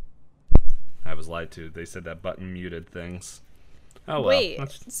 I was lied to. They said that button muted things. Oh well. Wait,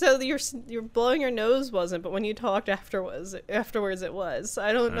 That's- so you're blowing your nose wasn't, but when you talked afterwards it was.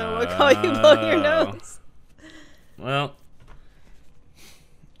 I don't know what caught you blowing your nose. Well.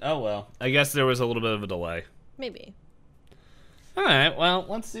 Oh well. I guess there was a little bit of a delay. Maybe. All right. Well,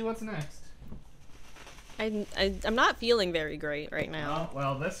 let's see what's next. I'm not feeling very great right now. Oh,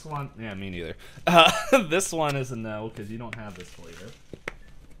 well, this one. Yeah, me neither. This one is a no because you don't have this flavor.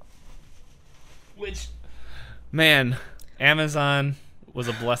 Which, man, Amazon was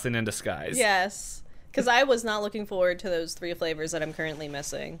a blessing in disguise. Yes, because I was not looking forward to those 3 flavors that I'm currently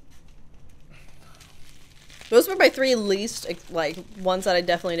missing. Those were my 3 least, like, ones that I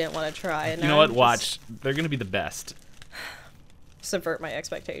definitely didn't want to try. And You know now what? I'm Watch. They're gonna be the best. subvert my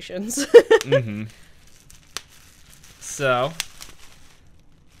expectations. Mm-hmm. So,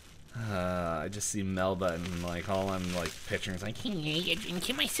 I just see Melba and like all I'm like picturing is like, Hey, you're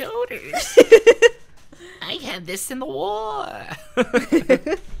drinking my sodas. I had this in the war.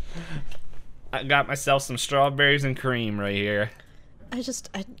 I got myself some strawberries and cream right here.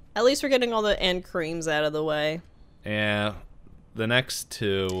 At least we're getting all the end creams out of the way. Yeah, the next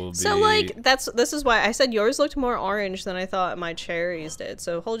 2 will be. So like this is why I said yours looked more orange than I thought my cherries did.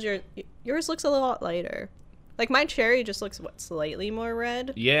 So hold yours looks a lot lighter. Like my cherry just looks slightly more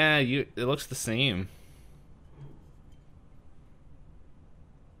red. Yeah, it looks the same.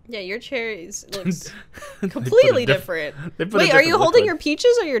 Yeah, your cherries looks They completely put a different. they put a Wait, are you different holding liquid. your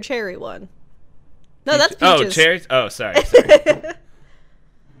peaches or your cherry one? No, that's Oh, peaches. cherries. Oh, sorry.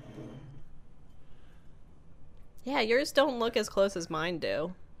 Yeah, yours don't look as close as mine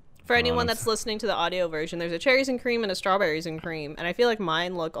do. For anyone that's listening to the audio version, there's a cherries and cream and a strawberries and cream, and I feel like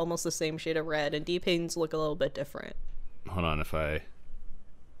mine look almost the same shade of red, and D-Pain's look a little bit different. Hold on, if I.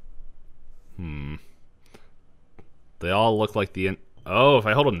 They all look like the. Oh, if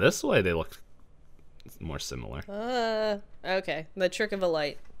I hold them this way, they look more similar. Okay. The trick of the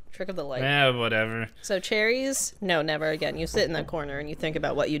light. Yeah, whatever. So cherries? No, never again. You sit in that corner and you think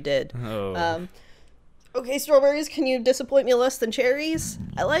about what you did. Oh. Okay, strawberries, can you disappoint me less than cherries?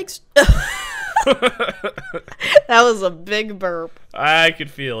 I like... That was a big burp. I could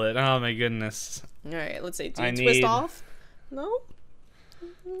feel it. Oh my goodness. All right, let's see. Do I you twist need- off? No?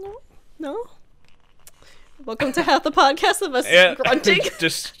 No? Welcome to half the podcast of us grunting.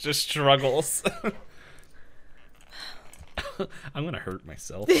 just struggles. I'm gonna hurt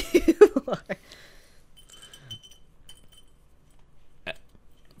myself. You are. Let's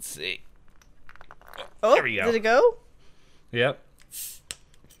see. Oh, There we go. did it go? Yep.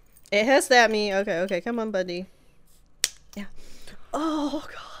 It hissed at me. Okay, come on, buddy. Yeah. Oh,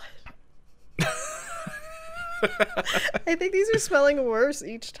 God. I think these are smelling worse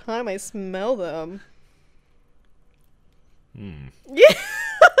each time I smell them. Yeah.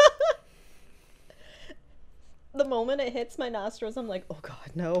 The moment it hits my nostrils, I'm like, oh,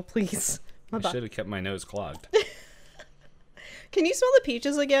 God, no, please. I should have kept my nose clogged. Can you smell the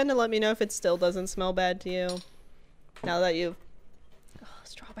peaches again and let me know if it still doesn't smell bad to you? Now that you've... Oh,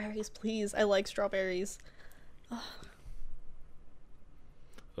 strawberries, please. I like strawberries.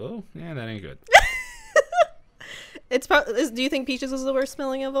 Oh, yeah, that ain't good. It's probably... Do you think peaches is the worst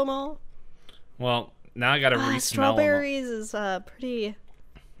smelling of them all? Well, now I gotta re-smell 'em. Strawberries is pretty...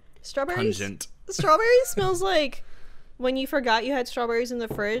 Strawberries? Pungent. Strawberries smells like when you forgot you had strawberries in the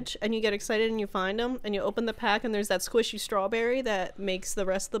fridge and you get excited and you find them and you open the pack and there's that squishy strawberry that makes the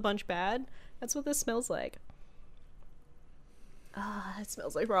rest of the bunch bad. That's what this smells like. It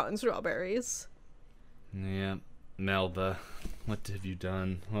smells like rotten strawberries. Yeah. Melba, what have you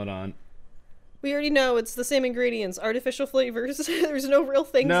done? Hold on. We already know it's the same ingredients, artificial flavors. There's no real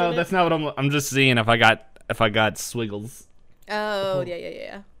things No, in that's it. not what I'm just seeing if I got swiggles. Oh,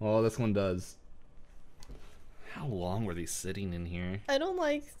 yeah. Well, this one does. How long were these sitting in here? I don't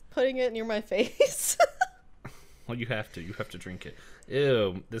like putting it near my face. Well, you have to. You have to drink it.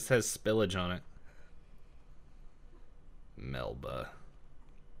 Ew, this has spillage on it. Melba.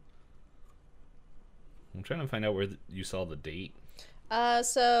 I'm trying to find out where you saw the date.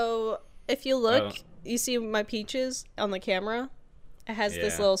 So if you look, Oh. you see my peaches on the camera. It has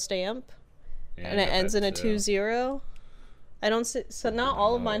this Yeah. little stamp, Yeah, and I it got ends that in a too. 20. I don't see. So not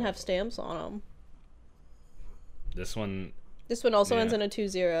all of mine have stamps on them. This one. This one also ends Yeah. in a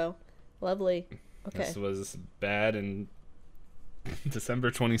 20. Lovely. Okay. This was bad in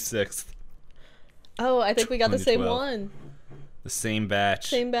December 26th. Oh, I think we got the same 2012. one. The same batch.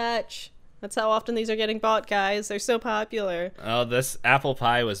 Same batch. That's how often these are getting bought, guys. They're so popular. Oh, this apple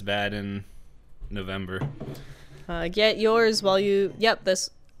pie was bad in November. Get yours while you... Yep, this...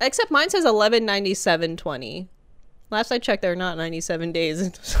 Except mine says 11/97/20. Last I checked, there are not 97 days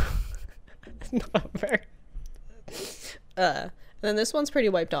in November. And then this one's pretty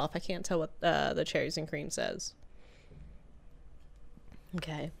wiped off. I can't tell what the cherries and cream says.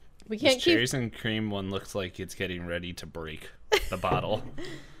 Okay. We can't This keep... cherries and cream one looks like it's getting ready to break the bottle.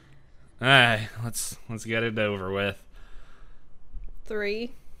 Alright, let's get it over with.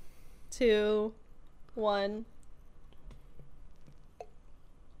 3, 2, 1.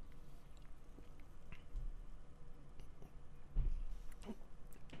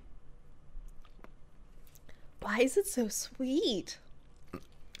 Why is it so sweet?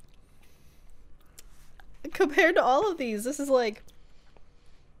 Compared to all of these, this is like...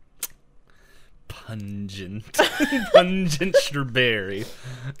 Pungent. Pungent strawberry.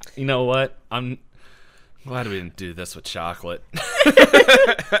 You know what? I'm glad we didn't do this with chocolate.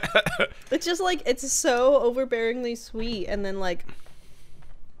 It's just like, it's so overbearingly sweet, and then like...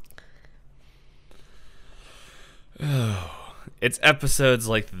 It's episodes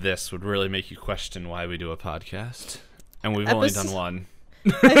like this would really make you question why we do a podcast. And we've only done one.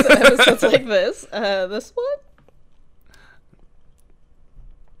 Episodes like this. This one?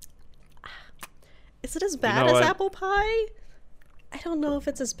 Is it as bad as what? apple pie? I don't know if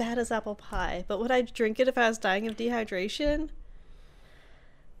it's as bad as apple pie, but would I drink it if I was dying of dehydration?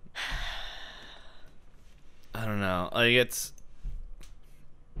 I don't know. Like, it's...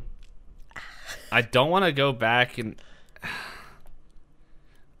 I don't want to go back and...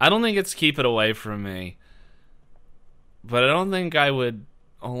 I don't think it's keep it away from me. But I don't think I would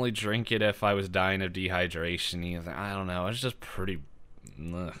only drink it if I was dying of dehydration either. I don't know. It's just pretty...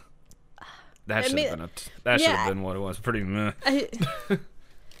 Ugh. That should have been should have been what it was. Pretty meh.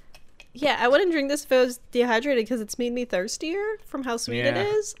 Yeah, I wouldn't drink this if I was dehydrated because it's made me thirstier from how sweet it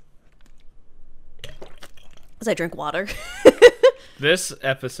is. As I drink water. This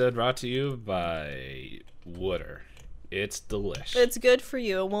episode brought to you by water. It's delicious. It's good for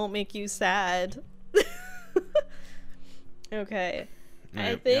you. It won't make you sad. Okay.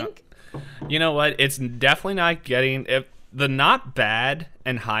 I think... You know what? It's definitely not getting... The not bad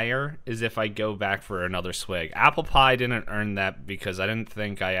and higher is if I go back for another swig. Apple pie didn't earn that because I didn't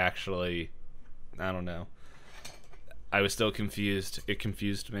think I actually... I don't know. I was still confused. It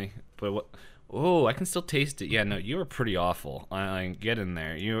confused me. But what... Oh, I can still taste it. Yeah, no, you were pretty awful. I get in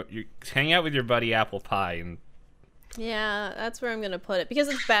there. You hang out with your buddy Apple Pie and... Yeah, that's where I'm going to put it. Because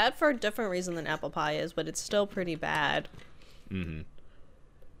it's bad for a different reason than apple pie is, but it's still pretty bad. Mm-hmm.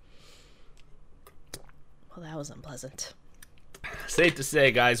 Well, that was unpleasant. Safe to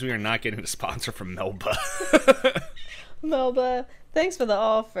say, guys, we are not getting a sponsor from Melba. Melba, thanks for the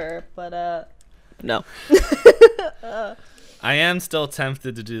offer, but, no. I am still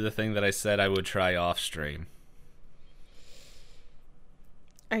tempted to do the thing that I said I would try off stream.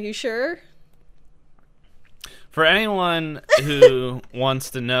 Are you sure? For anyone who wants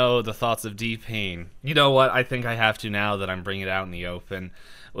to know the thoughts of D-Pain, you know what? I think I have to now that I'm bringing it out in the open.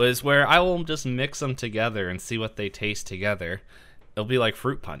 Was where I will just mix them together and see what they taste together. It'll be like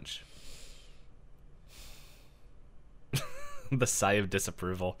fruit punch. The sigh of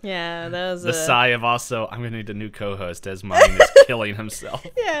disapproval. Yeah, that was the sigh of also, I'm going to need a new co-host as mine is killing himself.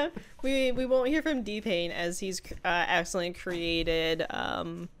 Yeah, we won't hear from D-Pain as he's accidentally created,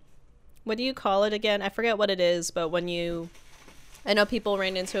 what do you call it again? I forget what it is, but when you... I know people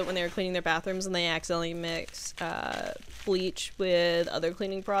ran into it when they were cleaning their bathrooms and they accidentally mix bleach with other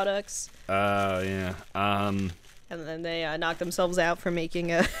cleaning products. Oh, yeah. And then they knocked themselves out for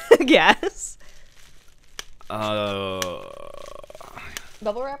making a gas. Bubble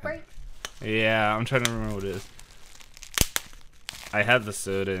wrap, right? Yeah, I'm trying to remember what it is. I have the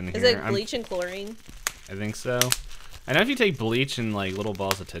soda in here. Is it bleach and chlorine? I think so. I know if you take bleach and like little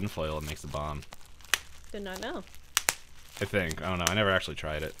balls of tinfoil, it makes a bomb. Did not know. I think. I don't know. I never actually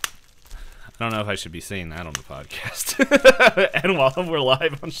tried it. I don't know if I should be saying that on the podcast. And while we're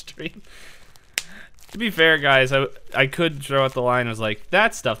live on stream. To be fair, guys, I could throw out the line as like,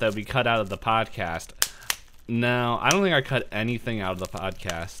 that stuff that would be cut out of the podcast. No, I don't think I cut anything out of the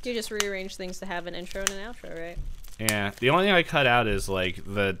podcast. You just rearrange things to have an intro and an outro, right? Yeah. The only thing I cut out is like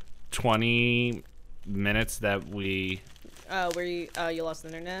the 20 minutes that we... where you lost the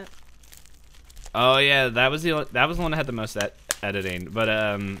internet? Oh yeah, that was the one that had the most editing. But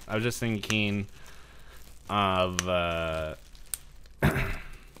I was just thinking of the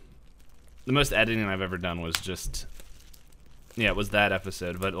most editing I've ever done was just it was that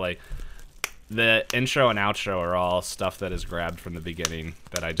episode. But like the intro and outro are all stuff that is grabbed from the beginning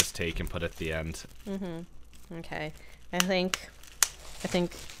that I just take and put at the end. Okay. I think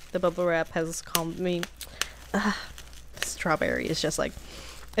the bubble wrap has calmed me. Strawberry is just like,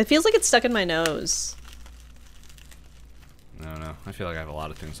 it feels like it's stuck in my nose. I don't know. I feel like I have a lot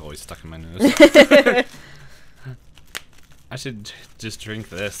of things always stuck in my nose. I should just drink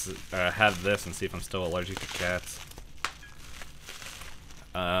this, have this, and see if I'm still allergic to cats.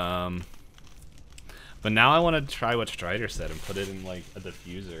 But now I want to try what Strider said and put it in like a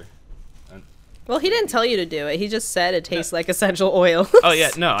diffuser. Well, he didn't tell you to do it. He just said it tastes like essential oil. Oh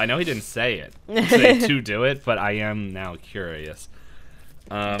yeah, no, I know he didn't say it. Say to do it, but I am now curious.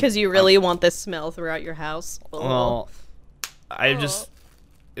 Because you really want this smell throughout your house. Well, it's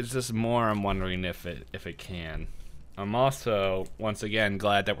just more. I'm wondering if it can. I'm also once again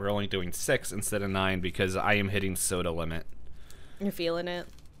glad that we're only doing 6 instead of 9 because I am hitting soda limit. You're feeling it.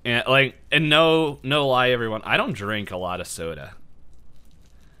 And no lie, everyone, I don't drink a lot of soda.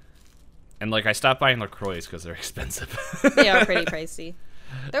 And like I stopped buying LaCroix because they're expensive. They are pretty pricey.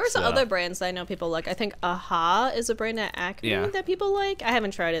 There were some So- other brands that I know people like. I think Aha is a brand at Acme that people like. I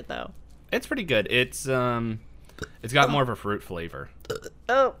haven't tried it though. It's pretty good. It's got more of a fruit flavor.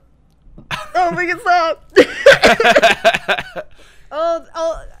 Oh my god, stop!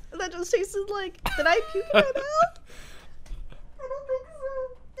 oh, that just tasted like. Did I puke in my mouth? I don't think so.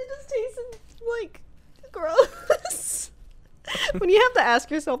 It just tasted like gross. When you have to ask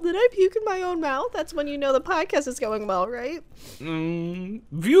yourself, did I puke in my own mouth? That's when you know the podcast is going well, right?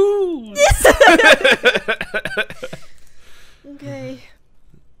 Views. Okay.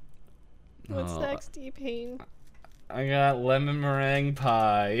 What's Oh. next, D-Pain? I got lemon meringue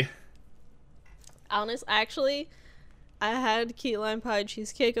pie. Actually, I had key lime pie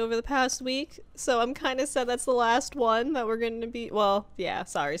cheesecake over the past week, so I'm kind of sad that's the last one that we're going to be. Well, yeah,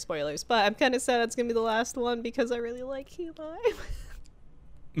 sorry, spoilers, but I'm kind of sad that's going to be the last one because I really like key lime.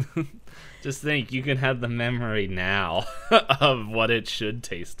 Just think, you can have the memory now of what it should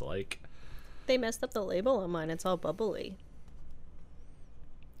taste like. They messed up the label on mine. It's all bubbly.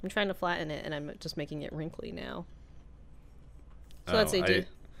 I'm trying to flatten it, and I'm just making it wrinkly now. So let's see.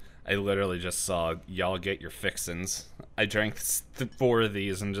 I literally just saw y'all get your fixins. I drank 4 of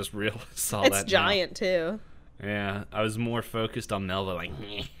these and just saw It's that. giant, too. Yeah, I was more focused on Melva, like,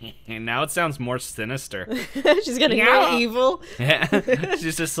 and now it sounds more sinister. She's getting more Yeah. evil. Yeah,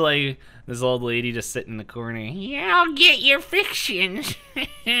 she's just like this old lady just sitting in the corner. Yeah, I'll get your fictions.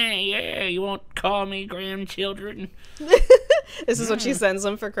 Yeah, you won't call me grandchildren. This is what she sends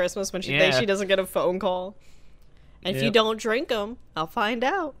them for Christmas when she thinks Yeah. she doesn't get a phone call. And if you Yep. don't drink them, I'll find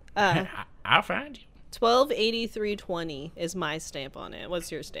out. I'll find you. 1283.20 is my stamp on it.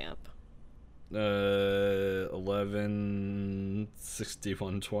 What's your stamp?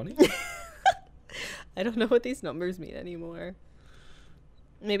 116120. I don't know what these numbers mean anymore.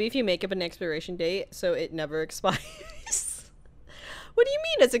 Maybe if you make up an expiration date so it never expires. What do you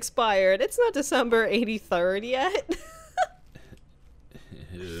mean it's expired? It's not December 83rd yet.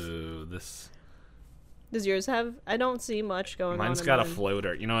 Ew, this. Does yours have? I don't see much going on. Mine's in got a mine.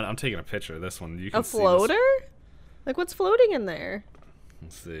 floater. You know what? I'm taking a picture of this one. You can A see this. floater? Like what's floating in there?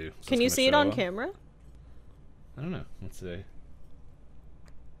 Let's see. Is Can this you gonna see it show on up? camera? I don't know. Let's see.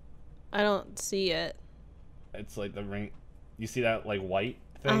 I don't see it. It's like the ring. You see that like white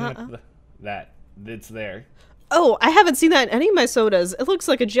thing? That it's there. Oh, I haven't seen that in any of my sodas. It looks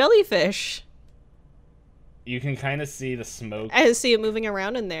like a jellyfish. You can kind of see the smoke. I see it moving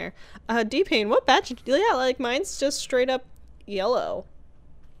around in there. D-Pain, what batch? Yeah, like mine's just straight up yellow.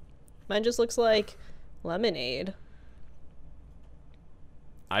 Mine just looks like lemonade.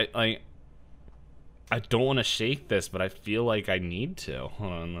 I don't want to shake this, but I feel like I need to.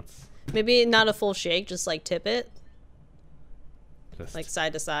 Hold on, let's Maybe not a full shake, just like tip it, just. like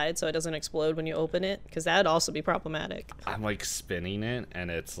side to side, so it doesn't explode when you open it, because that'd also be problematic. I'm like spinning it,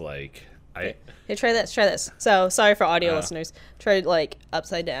 and it's like I. Hey, try this, try this. So, sorry for audio listeners. Try like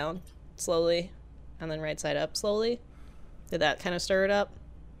upside down, slowly, and then right side up, slowly. Did that kind of stir it up?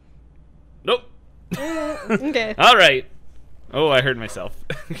 Nope. Okay. All right. Oh, I heard myself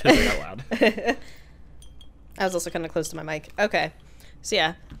because I got loud. I was also kind of close to my mic. Okay. So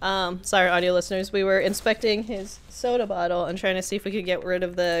yeah, sorry audio listeners, we were inspecting his soda bottle and trying to see if we could get rid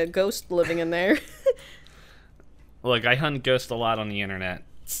of the ghost living in there. Look, I hunt ghosts a lot on the internet.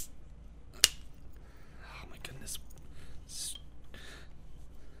 Oh my goodness.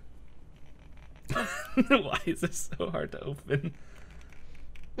 Why is this so hard to open?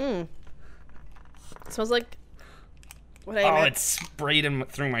 It smells like what I Oh, meant. it's sprayed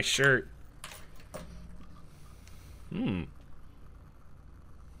through my shirt.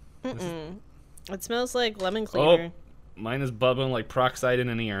 It smells like lemon Oh, cleaner. mine is bubbling like peroxide in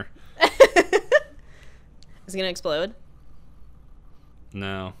an ear. Is it gonna explode?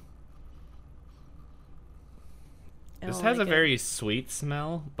 No. I This don't has like a it. very sweet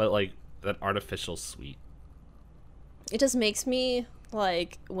smell, but like that artificial sweet. It just makes me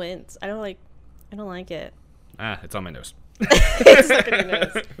like wince. I don't like it. Ah, it's on my nose. It's stuck in your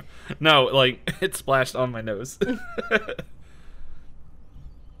nose. No, like it splashed on my nose.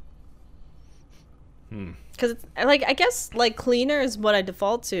 Because it's like, I guess like cleaner is what I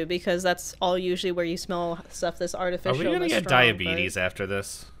default to, because that's all usually where you smell stuff that's Are artificial. we gonna and get strong, diabetes but after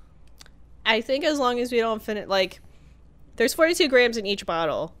this? I think as long as we don't finish, like, there's 42 grams in each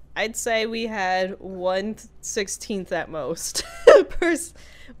bottle. I'd say we had 1/16 at most with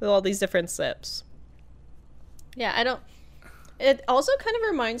all these different sips. Yeah, I don't. It also kind of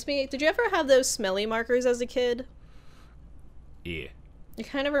reminds me. Did you ever have those smelly markers as a kid? Yeah. It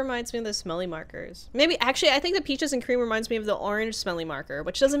kind of reminds me of the smelly markers. Maybe, actually, I think the peaches and cream reminds me of the orange smelly marker,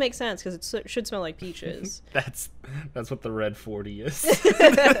 which doesn't make sense because it should smell like peaches. That's what the red 40 is.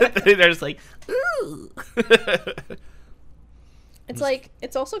 They're just like, ooh. It's like,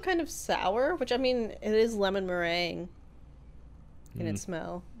 it's also kind of sour, which, I mean, it is lemon meringue in its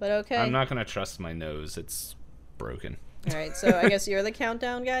smell, but okay. I'm not gonna trust my nose. It's broken. All right, so I guess you're the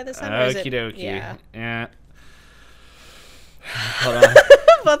countdown guy this time? Or is it- Okie dokie. Yeah. Yeah. Hold on.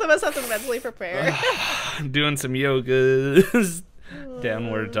 Both of us have to mentally prepare. I'm doing some yogas.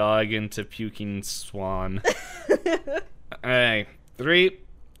 Downward dog into puking swan. Alright. 3,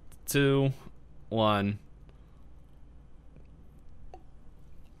 2, 1.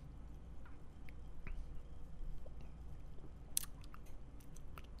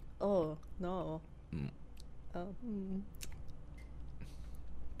 Oh, no. Oh.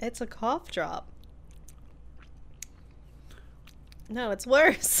 It's a cough drop. No, it's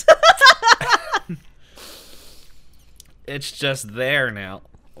worse. It's just there now.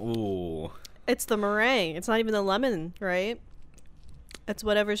 Ooh. It's the meringue. It's not even the lemon, right? It's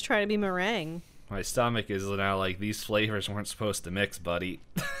whatever's trying to be meringue. My stomach is now like, these flavors weren't supposed to mix, buddy.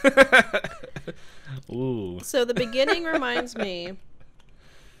 Ooh. So the beginning reminds me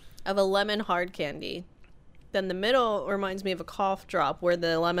of a lemon hard candy. Then the middle reminds me of a cough drop where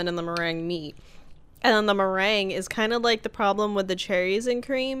the lemon and the meringue meet. And then the meringue is kind of like the problem with the cherries and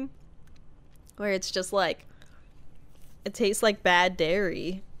cream, where it's just like, it tastes like bad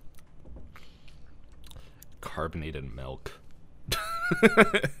dairy. Carbonated milk.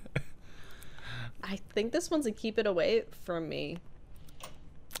 I think this one's a keep it away from me.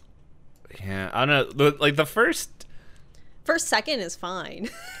 Yeah, I don't know. Like the first, First second is fine.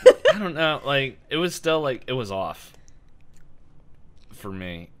 I don't know. Like it was still like it was off for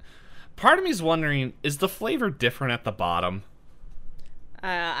me. Part of me's wondering, is the flavor different at the bottom?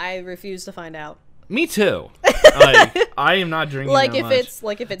 I refuse to find out. Me too. Like I am not drinking. Like that if much. it's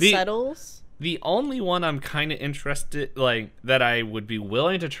like if it The- settles. The only one I'm kind of interested, like that I would be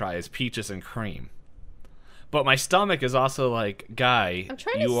willing to try, is peaches and cream. But my stomach is also like, guy, I'm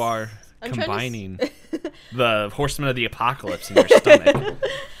trying to you s- are I'm trying to combining the Horsemen of the Apocalypse in your stomach.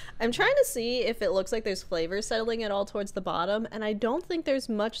 I'm trying to see if it looks like there's flavor settling at all towards the bottom, and I don't think there's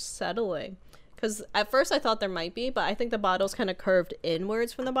much settling. Because at first I thought there might be, but I think the bottle's kind of curved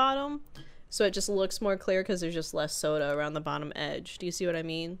inwards from the bottom, so it just looks more clear because there's just less soda around the bottom edge. Do you see what I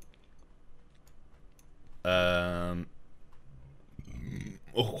mean? Oh,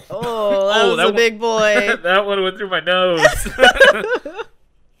 Oh, that was a big boy. that one went through my nose.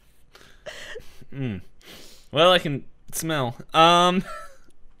 Well, I can smell.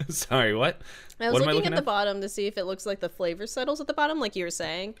 Sorry, what? I was What am I looking at looking the at? bottom to see if it looks like the flavor settles at the bottom, like you were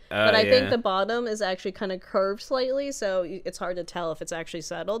saying. But I yeah. think the bottom is actually kind of curved slightly, so it's hard to tell if it's actually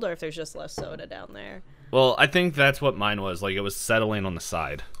settled or if there's just less soda down there. Well, I think that's what mine was. Like, it was settling on the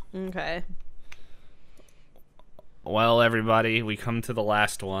side. Okay. Well, everybody, we come to the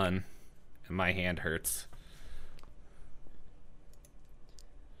last one, and my hand hurts.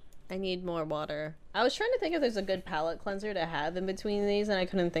 I need more water. I was trying to think if there's a good palate cleanser to have in between these, and I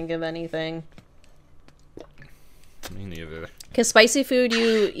couldn't think of anything. Me neither. Because spicy food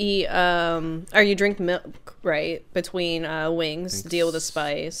you eat, or you drink milk, right, between wings to deal with the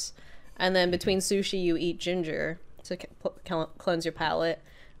spice. And then between sushi you eat ginger to cleanse your palate.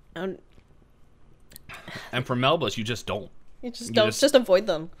 And for Melba's, you just don't. You just You don't, just- just avoid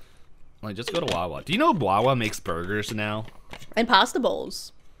them. Like, just go to Wawa. Do you know Wawa makes burgers now? And pasta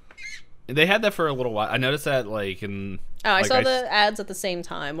bowls. They had that for a little while. I noticed that, like, in... Oh, I like, saw the ads at the same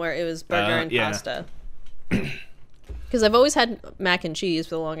time where it was burger and yeah. pasta. Because I've always had mac and cheese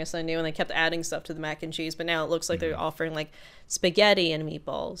for the longest I knew, and they kept adding stuff to the mac and cheese, but now it looks like they're offering like spaghetti and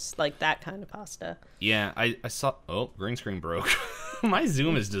meatballs, like that kind of pasta. Yeah, I saw. Oh, green screen broke. My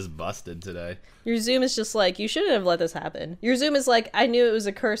Zoom is just busted today. Your Zoom is just like, you shouldn't have let this happen. Your Zoom is like, I knew it was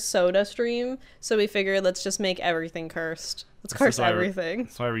a cursed soda stream, so we figured let's just make everything cursed. Let's curse everything.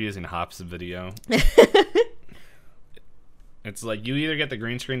 That's why we're using Hop's video. It's like, you either get the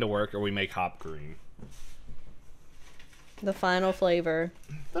green screen to work or we make Hop green. The final flavor.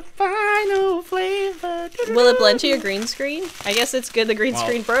 The final flavor. Will it blend to your green screen? I guess it's good the green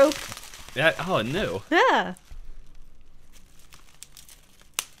screen broke. Yeah. Oh, no. Yeah.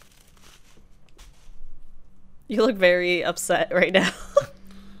 You look very upset right now.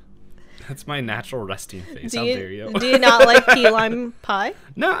 That's my natural resting face. How dare you? Do you not like key lime pie?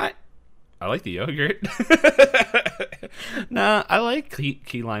 No, I like the yogurt. Nah, I like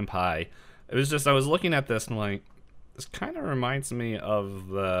key lime pie. It was just, I was looking at this and I'm like, this kind of reminds me of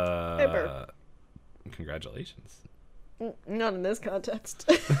the... Paper. Congratulations. Not in this context.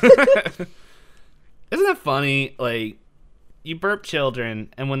 Isn't that funny? Like, you burp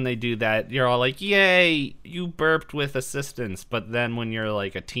children, and when they do that, you're all like, yay, you burped with assistance. But then when you're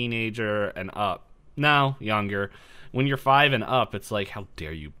like a teenager and up, no, younger, when you're 5 and up, it's like, how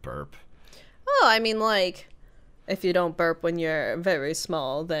dare you burp? Oh, I mean, like, if you don't burp when you're very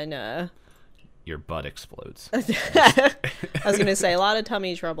small, then, Your butt explodes. I was going to say, a lot of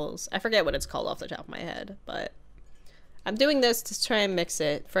tummy troubles. I forget what it's called off the top of my head, but I'm doing this to try and mix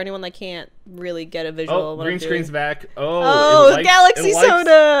it. For anyone that can't really get a visual Oh, of what green I'm screen's doing. back. Oh, Galaxy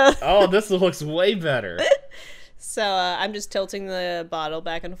Soda! Oh, this looks way better. So I'm just tilting the bottle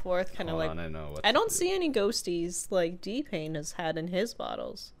back and forth, kind of like... I know what I don't see any ghosties like D-Pain has had in his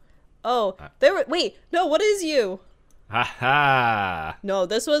bottles. Oh, there were... Wait, no, what is you? Ha ha. No,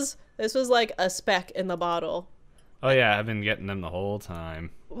 this was like a speck in the bottle. Oh yeah, I've been getting them the whole time.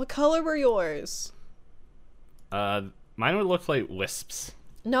 What color were yours? Mine would look like wisps.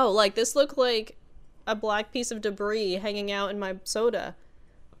 No, like this looked like a black piece of debris hanging out in my soda.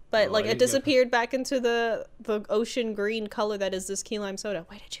 But Oh, like I it didn't get- disappeared back into the ocean green color that is this key lime soda.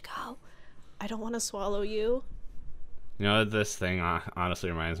 Where did you go? I don't want to swallow you. You know what this thing honestly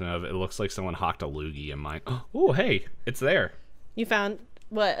reminds me of? It looks like someone hawked a loogie in mine. Oh, hey, it's there. You found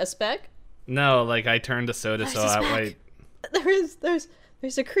what, a speck? No, like I turned the soda so There's a that way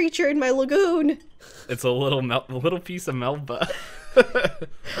There's a creature in my lagoon. it's a little piece of Melba.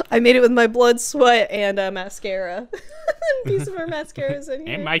 I made it with my blood, sweat, and mascara. A piece of her mascara's in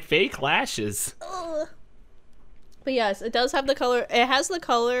here. And my fake lashes. Ugh. But yes, it does have the color. It has the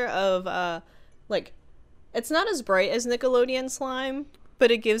color of like, it's not as bright as Nickelodeon slime, but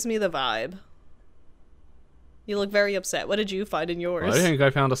it gives me the vibe. You look very upset. What did you find in yours? I think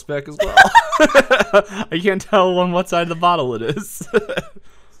I found a speck as well. I can't tell on what side of the bottle it is.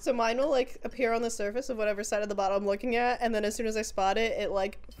 So mine will like appear on the surface of whatever side of the bottle I'm looking at, and then as soon as I spot it, it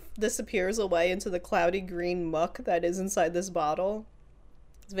like disappears away into the cloudy green muck that is inside this bottle.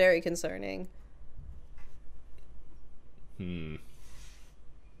 It's very concerning. Maybe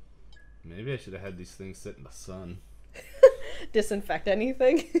I should have had these things sit in the sun. Disinfect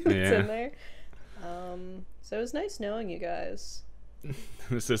anything that's Yeah. in there. So it was nice knowing you guys.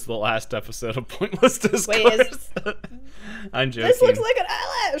 This is the last episode of Pointless Discourse. Wait, I'm joking. This looks like an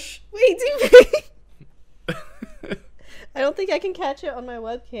eyelash! Wait, DP! I don't think I can catch it on my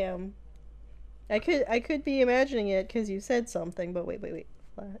webcam. I could be imagining it because you said something, but wait.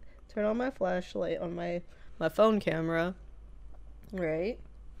 Turn on my flashlight on my phone camera. Right?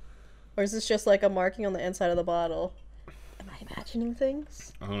 Or is this just like a marking on the inside of the bottle? Am I imagining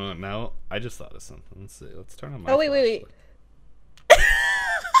things? Oh no, I just thought of something. Let's see. Let's turn on my Oh, wait. flashlight.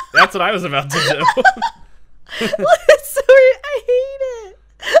 That's what I was about to do. Sorry, I hate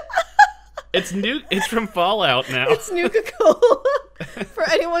it. It's from Fallout now. It's Nuka-Cola. For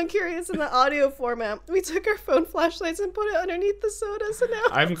anyone curious in the audio format, we took our phone flashlights and put it underneath the soda, so now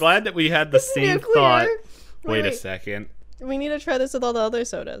I'm glad that we had the it's same nuclear. thought. Wait. Wait a second. We need to try this with all the other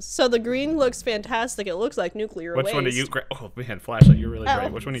sodas. So the green looks fantastic. It looks like nuclear Which waste. one are you Oh man, flashlight, you're really Oh,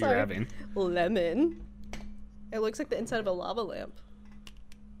 bright. Which one are you sorry. grabbing? Lemon. It looks like the inside of a lava lamp.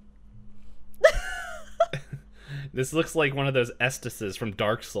 This looks like one of those Estises from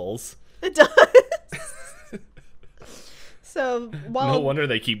Dark Souls. It does. So No wonder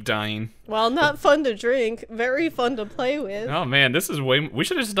they keep dying. while not fun to drink, very fun to play with. Oh man, this is way. We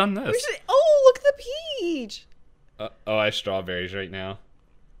should have just done this. Oh, look at the peach. Oh, I have strawberries right now.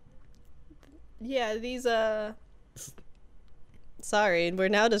 Yeah, these Sorry, we're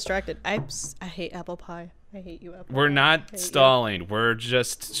now distracted. I hate apple pie. I hate you, apple. We're pie. not I hate stalling. We're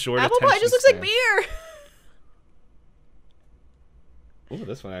just short you. Apple pie attention just looks like span. beer. Ooh,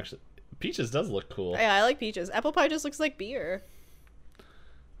 this one actually. Peaches does look cool. Yeah, I like peaches. Apple pie just looks like beer.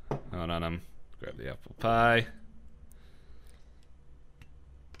 Hold on, grab the apple pie.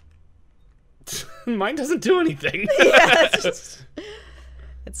 Mine doesn't do anything. Yeah,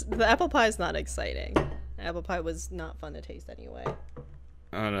 it's the apple pie is not exciting. Apple pie was not fun to taste anyway.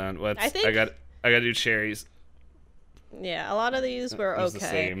 Hold on, let's. I think- I gotta do cherries. Yeah, a lot of these were It was the okay.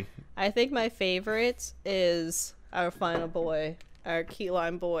 same. I think my favorite is our final boy, our key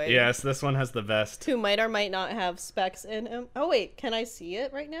lime boy. Yes, this one has the best. Who might or might not have specks in him. Oh wait, can I see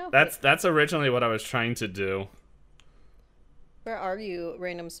it right now? That's originally what I was trying to do. Where are you,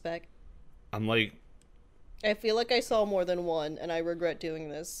 random spec? I'm like, I feel like I saw more than one, and I regret doing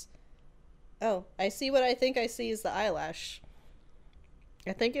this. Oh, I see what I think I see is the eyelash.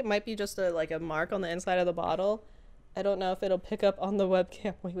 I think it might be just a mark on the inside of the bottle. I don't know if it'll pick up on the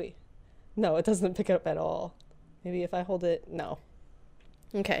webcam. Wait. No, it doesn't pick up at all. Maybe if I hold it... No.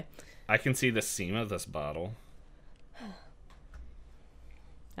 Okay. I can see the seam of this bottle.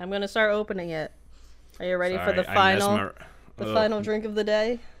 I'm going to start opening it. Are you ready for the Sorry, final drink of the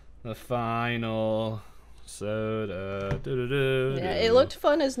day? The final soda. Doo-doo-doo, Yeah, doo. it looked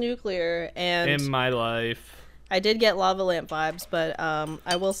fun as nuclear, and in my life. I did get lava lamp vibes, but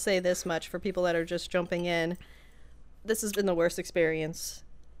I will say this much for people that are just jumping in. This has been the worst experience.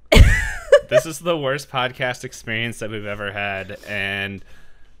 This is the worst podcast experience that we've ever had, and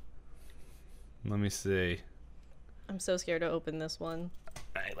let me see. I'm so scared to open this one.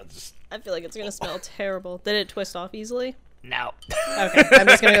 All right, let's just. I feel like it's gonna smell terrible. Did it twist off easily? No. Okay, I'm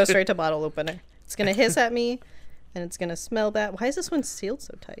just gonna go straight to bottle opener. It's gonna hiss at me, and it's gonna smell bad. Why is this one sealed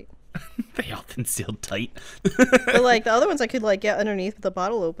so tight? They all been sealed tight. But like the other ones, I could like get underneath the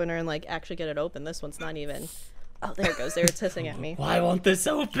bottle opener and like actually get it open. This one's not even. Oh, there it goes. There, it's hissing at me. Why won't this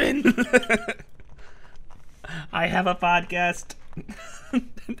open? I have a podcast.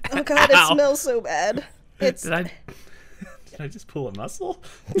 Oh god, it Ow. smells so bad. It's Did I just pull a muscle?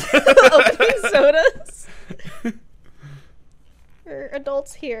 opening sodas. We're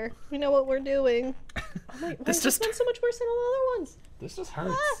adults here. We know what we're doing. Oh my, why This is just- this one so much worse than all the other ones? This just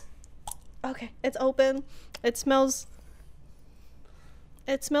hurts. Okay, it's open. It smells.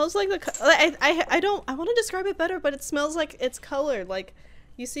 It smells like the. I don't. I want to describe it better, but it smells like it's colored. Like,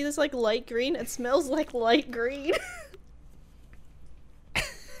 you see this like light green. It smells like light green.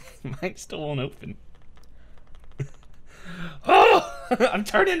 Mine still won't open. Oh, I'm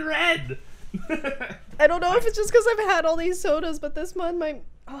turning red. I don't know if it's just because I've had all these sodas, but this one might.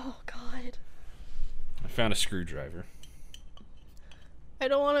 Oh god. I found a screwdriver. I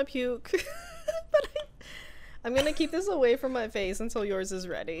don't want to puke, but I'm gonna keep this away from my face until yours is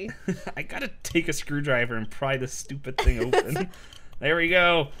ready. I gotta take a screwdriver and pry this stupid thing open. There we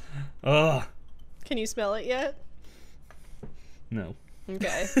go. Oh, Can you smell it yet? no.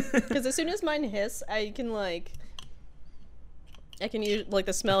 Okay. Because as soon as mine hiss, I can use like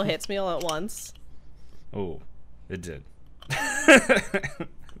the smell hits me all at once. Oh, it did.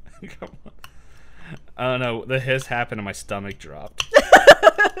 Come on. Oh no, the hiss happened and my stomach dropped.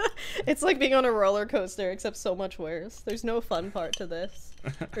 It's like being on a roller coaster, except so much worse. There's no fun part to this.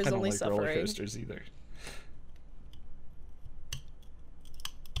 There's I don't only like roller suffering. coasters either.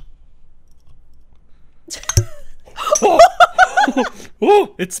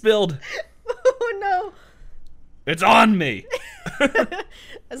 Oh, it spilled. Oh no! It's on me.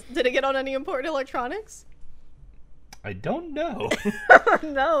 Did it get on any important electronics? I don't know.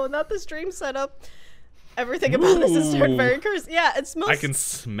 No, not the stream setup. Everything about this is turned Ooh. very cursed. Yeah, it smells. I can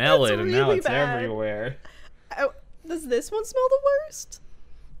smell That's it, and now really it's bad. everywhere. Oh, does this one smell the worst?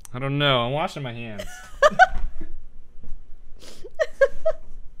 I don't know. I'm washing my hands.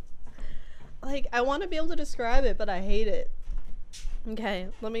 Like, I want to be able to describe it, but I hate it. Okay,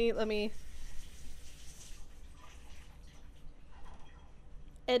 let me.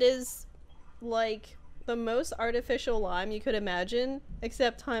 It is like the most artificial lime you could imagine,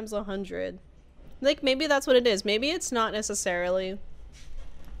 except times 100. Like, maybe that's what it is. Maybe it's not necessarily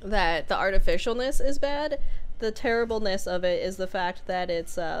that the artificialness is bad. The terribleness of it is the fact that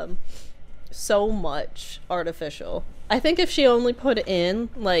it's so much artificial. I think if she only put in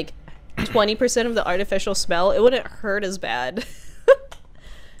like 20% of the artificial smell, it wouldn't hurt as bad.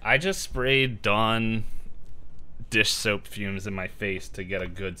 I just sprayed Dawn dish soap fumes in my face to get a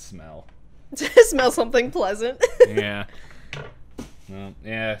good smell. To smell something pleasant. Yeah. Well,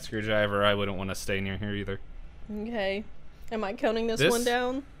 yeah, screwdriver. I wouldn't want to stay near here either. Okay. Am I counting this This- one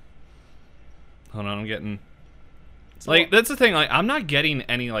down? Hold on, I'm getting. It's Like, not- that's the thing. Like, I'm not getting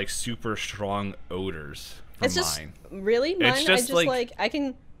any like super strong odors from it's just mine. really mine. It's just, I just like- I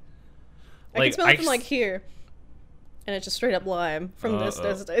can Like, smell I it from like s- here, and it's just straight up lime from this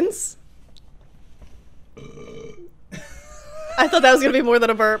Uh-oh. distance. I thought that was gonna be more than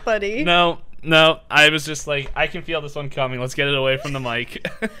a burp, buddy. No, I was just like, I can feel this one coming. Let's get it away from the mic.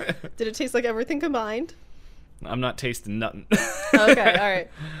 Did it taste like everything combined? I'm not tasting nothing. Okay, all right.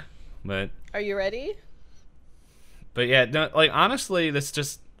 But Are you ready? yeah, no, like honestly, this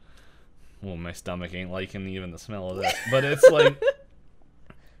just, well, my stomach ain't liking even the smell of this. But it's like,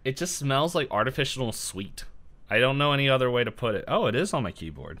 it just smells like artificial sweet. I don't know any other way to put it. Oh, it is on my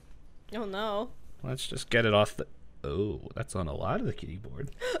keyboard. Oh no. Let's just get it off the. Oh, that's on a lot of the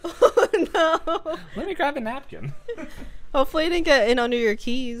keyboard. Oh no. Let me grab a napkin. Hopefully it didn't get in under your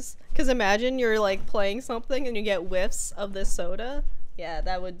keys. Because imagine you're like playing something and you get whiffs of this soda. Yeah,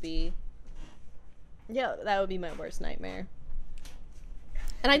 that would be. Yeah, that would be my worst nightmare.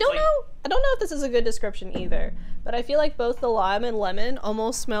 And I don't know if this is a good description either, but I feel like both the lime and lemon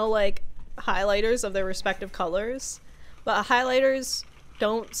almost smell like highlighters of their respective colors. But highlighters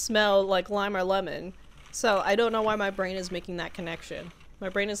don't smell like lime or lemon. So I don't know why my brain is making that connection. My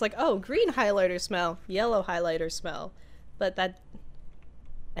brain is like, oh, green highlighter smell, yellow highlighter smell. But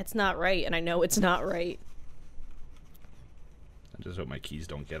that's not right, and I know it's not right. I just hope my keys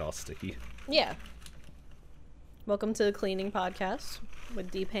don't get all sticky. Yeah. Welcome to the cleaning podcast with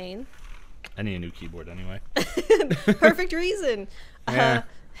D Payne. I need a new keyboard anyway. Perfect reason. Yeah.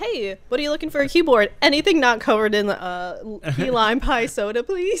 Hey, what are you looking for a keyboard? Anything not covered in key lime pie soda,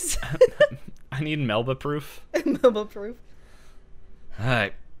 please. I need Melba proof. Mobile proof. All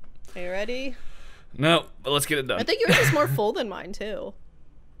right. Are you ready? No, but let's get it done. I think yours is more full than mine too.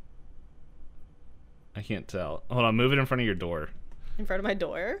 I can't tell. Hold on, move it in front of your door. In front of my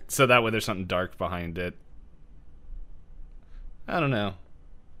door. So that way there's something dark behind it. I don't know.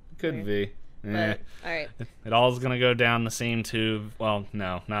 Could be. Eh. But, all right. It all's gonna go down the same tube. Well,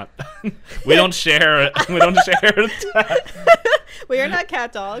 no, not. We don't share it. We don't share it. We are not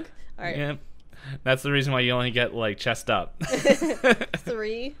cat dog. All right. Yeah. That's the reason why you only get like chest up.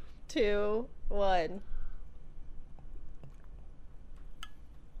 3, 2, 1.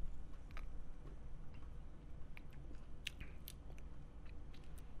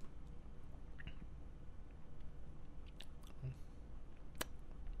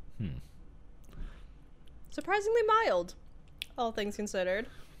 Surprisingly mild, all things considered.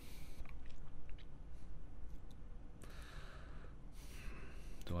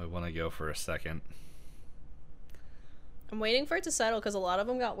 Do I want to go for a second? I'm waiting for it to settle because a lot of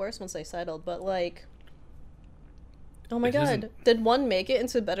them got worse once they settled, but like, oh my It god, isn't- did one make it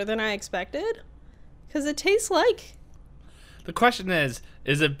into better than I expected? Because it tastes like. The question is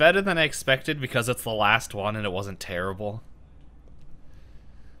it better than I expected because it's the last one and it wasn't terrible?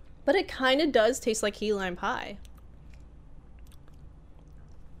 But it kind of does taste like key lime pie.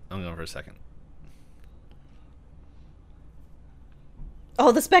 I'm going for a second.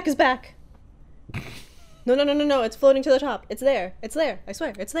 Oh, the speck is back. No. It's floating to the top. It's there. It's there. I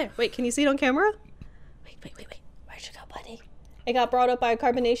swear. It's there. Wait, can you see it on camera? Wait. Where'd you go, buddy? It got brought up by a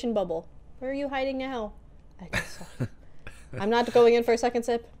carbonation bubble. Where are you hiding now? I just saw him. I'm not going in for a second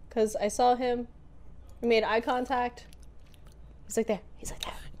sip because I saw him. We made eye contact. He's like there. He's like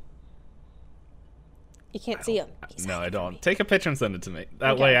there. You can't see him. He's No, I hiding from don't. me. Take a picture and send it to me.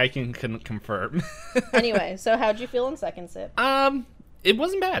 That Okay. way I can confirm. Anyway, so how'd you feel in second sip? It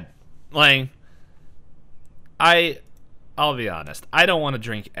wasn't bad. Like, I'll be honest. I don't want to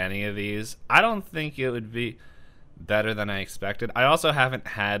drink any of these. I don't think it would be better than I expected. I also haven't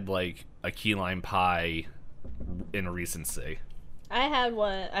had like a key lime pie in recency. I had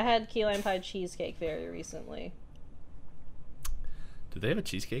one. I had key lime pie cheesecake very recently. Do they have a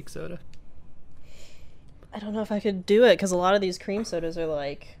cheesecake soda? I don't know if I could do it because a lot of these cream sodas are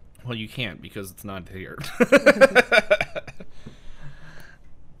like. Well, you can't because it's not here.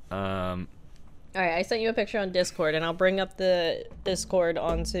 All right, I sent you a picture on Discord, and I'll bring up the Discord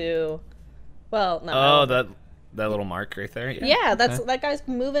onto. Well, no. Oh, that little mark right there. Yeah, that's Okay. that guy's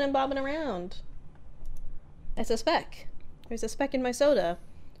moving and bobbing around. It's a speck. There's a speck in my soda.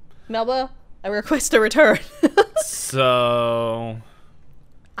 Melba, I request a return. So,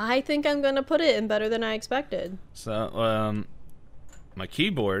 I think I'm gonna put it in better than I expected. my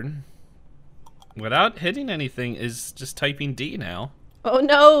keyboard, without hitting anything, is just typing D now. Oh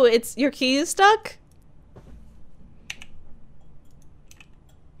no, it's your key is stuck?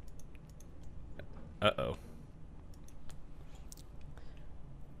 Uh-oh.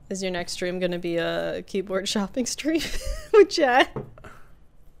 Is your next stream gonna be a keyboard shopping stream with Chad?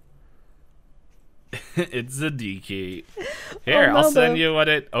 It's a D key. Here, Oh, I'll Melba. send you what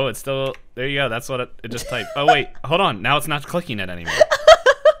it... Oh, it's still... There you go. That's what it just typed. Oh, wait. Hold on. Now it's not clicking it anymore.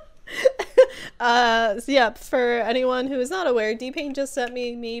 Yeah, for anyone who is not aware, D-Pain just sent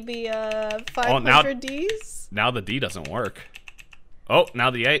me maybe 500 Ds. Now the D doesn't work. Oh, now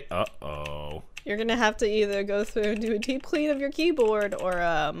the A. Uh-oh. You're gonna have to either go through and do a deep clean of your keyboard or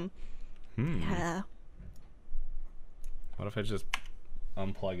yeah. What if I just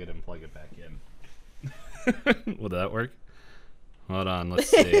unplug it and plug it back in? Would that work? Hold on, let's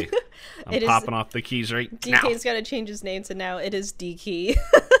see. I'm popping off the keys right now. DK's got to change his name to now it is D Key.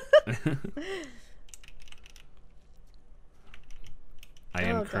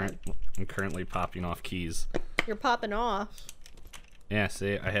 I'm currently popping off keys. You're popping off. Yeah,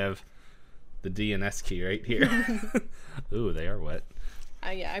 see, I have the D and S key right here. Ooh, they are wet.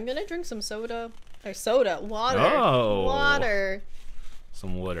 Yeah, I'm gonna drink some soda. Water. Oh. Water.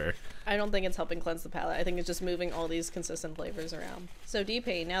 Some water. I don't think it's helping cleanse the palate. I think it's just moving all these consistent flavors around. So,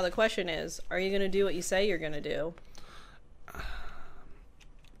 D-Pain, now the question is, are you gonna do what you say you're gonna do?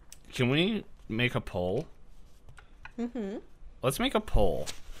 Can we make a poll? Mm-hmm. Let's make a poll.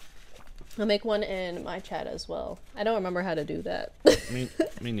 I'll make one in my chat as well. I don't remember how to do that.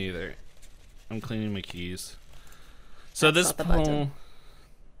 Me neither. I'm cleaning my keys. So That's this not the poll... button.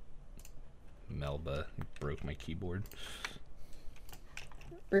 Melba broke my keyboard.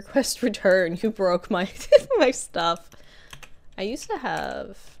 Request return. You broke my my stuff. I used to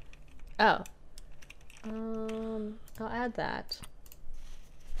have... Oh. I'll add that.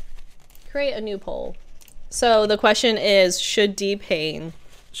 Create a new poll. So the question is, should D-Pain...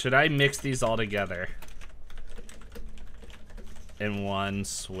 Should I mix these all together in one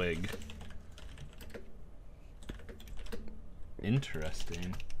swig?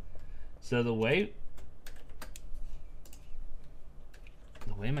 Interesting. So the way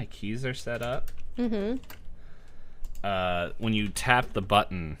my keys are set up, when you tap the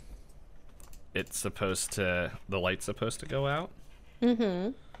button, the light's supposed to go out.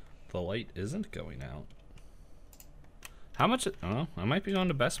 The light isn't going out. How much? Oh, I might be going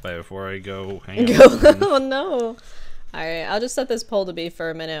to Best Buy before I go hang out. Oh no. Alright, I'll just set this poll to be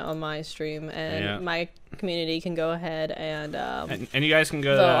for a minute on my stream, and my community can go ahead and you guys can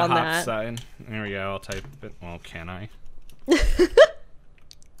go to the on hop that. side. There we go. I'll type it. Well, can I?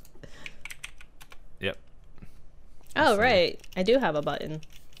 Yep. Oh, right. I do have a button.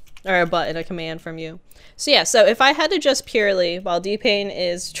 Or a command from you. So yeah, so if I had to just purely, while D-Pain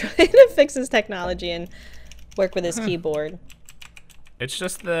is trying to fix his technology and work with his keyboard. It's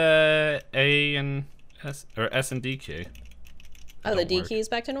just the A and S, or S and D key. Oh, the Don't D work. key is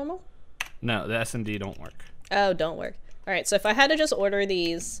back to normal? No, the S and D don't work. Oh, don't work. Alright, so if I had to just order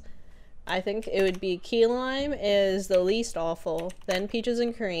these, I think it would be key lime is the least awful, then peaches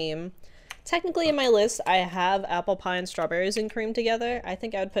and cream. Technically in my list, I have apple pie and strawberries and cream together. I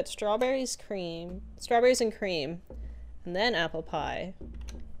think I would put strawberries and cream, and then apple pie,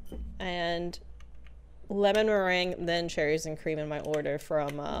 and lemon meringue, then cherries and cream in my order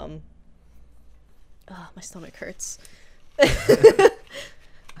from, oh, my stomach hurts.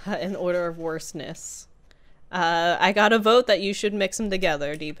 In order of worstness. I got a vote that you should mix them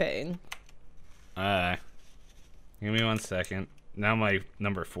together, D-Pain. Give me 1 second. Now my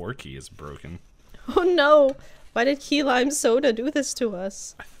number 4 key is broken. Oh no! Why did key lime soda do this to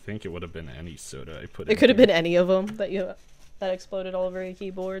us? I think it would have been any soda I put in. It could have here. been any of them that exploded all over your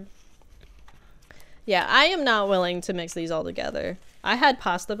keyboard. Yeah, I am not willing to mix these all together. I had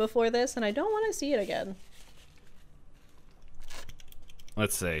pasta before this, and I don't want to see it again.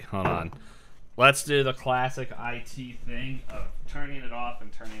 Let's see. Hold on. Let's do the classic IT thing of turning it off and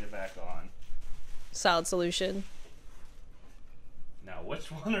turning it back on. Solid solution. Now,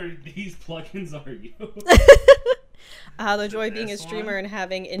 which one of these plugins are you? The joy of being a this streamer one? and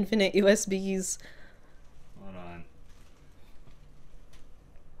having infinite USBs. Hold on.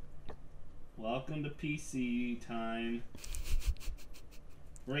 Welcome to PC time.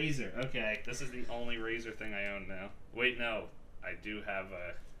 Razer. Okay, this is the only Razer thing I own now. Wait, no. I do have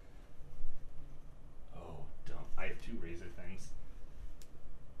a... Oh, dumb. I have 2 Razer things.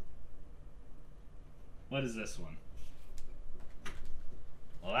 What is this one?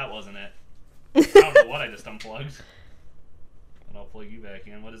 Well, that wasn't it. I don't know what I just unplugged. But I'll plug you back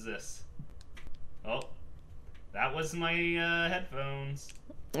in. What is this? Oh, that was my headphones.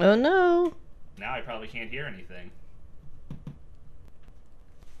 Oh no. Now I probably can't hear anything.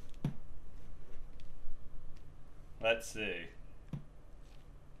 Let's see.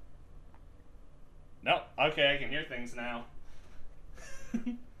 No, okay, I can hear things now.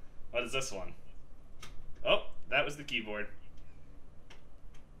 What is this one? Oh, that was the keyboard.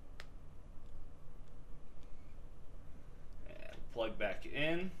 And plug back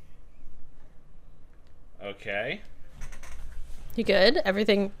in. Okay. You good?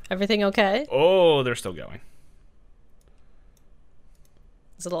 Everything okay? Oh, they're still going.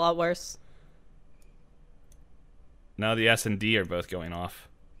 Is it a lot worse? Now the S and D are both going off.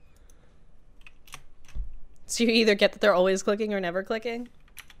 So you either get that they're always clicking or never clicking?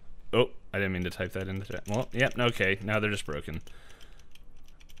 Oh, I didn't mean to type that into chat. Well, yep, okay. Now they're just broken.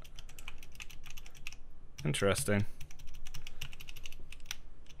 Interesting.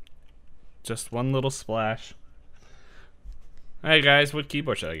 Just one little splash. Hey guys, what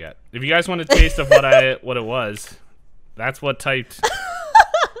keyboard should I get? If you guys want a taste of what it was, that's what typed.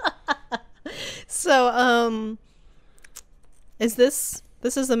 So, this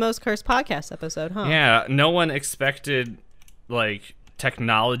is the most cursed podcast episode, huh? Yeah, no one expected like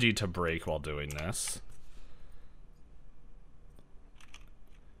technology to break while doing this.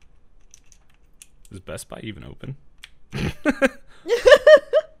 Is Best Buy even open?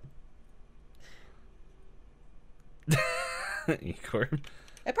 Ecorp.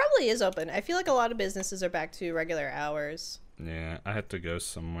 It probably is open. I feel like a lot of businesses are back to regular hours. Yeah, I had to go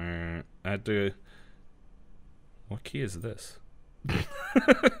somewhere. I had to. What key is this?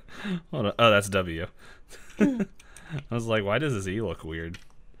 Hold on. Oh, that's W. I was like, why does this E look weird?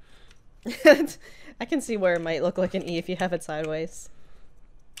 I can see where it might look like an E if you have it sideways.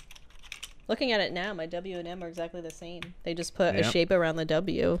 Looking at it now, my W and M are exactly the same. They just put a shape around the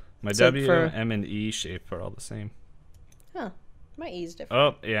W. My So W, for- M, and E shape are all the same. Huh. My E's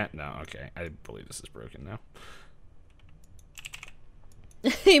different. Oh, yeah. No, okay. I believe this is broken now.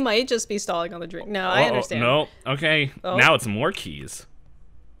 He might just be stalling on the drink. No, I understand. No. Okay. Oh. Now it's more keys.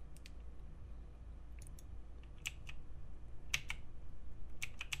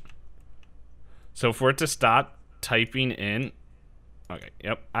 So for it to stop typing in... Okay,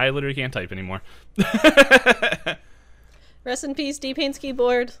 yep. I literally can't type anymore. Rest in peace, D-Pain's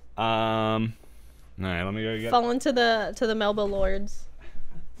keyboard. All right, let me go get... Fallen to the Melba Lords.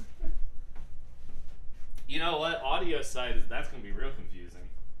 You know what? Audio side, that's going to be real confusing.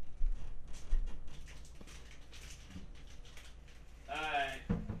 Alright.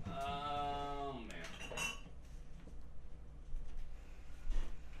 Oh, man.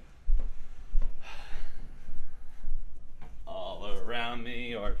 All around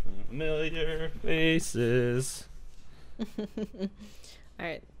me are familiar faces.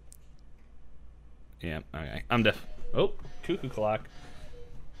 Alright. Yeah, okay. I'm deaf. Oh, cuckoo clock.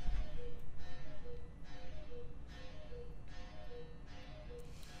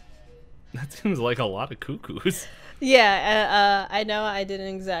 That seems like a lot of cuckoos. Yeah, I know I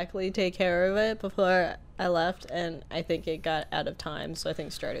didn't exactly take care of it before I left, and I think it got out of time, so I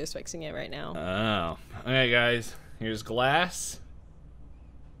think Strado's fixing it right now. Oh. Okay, guys. Here's glass.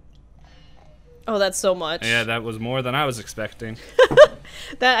 Oh, that's so much. Yeah, that was more than I was expecting.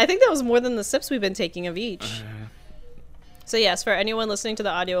 I think that was more than the sips we've been taking of each. So yes, for anyone listening to the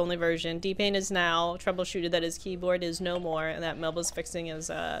audio-only version, D-Pain is now troubleshooted that his keyboard is no more, and that Melba's fixing has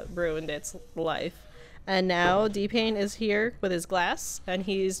ruined its life. And now D-Pain is here with his glass, and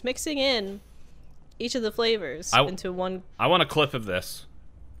he's mixing in each of the flavors into one. I want a clip of this.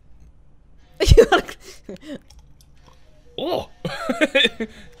 Oh!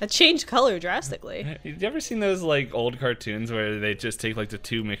 It changed color drastically. Have you ever seen those like old cartoons where they just take like the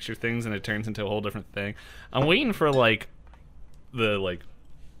two mixture things and it turns into a whole different thing? I'm waiting for like the like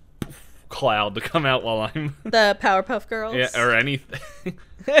cloud to come out while I'm The Powerpuff Girls. yeah, or anything.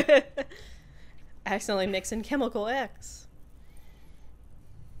 Accidentally mixing Chemical X.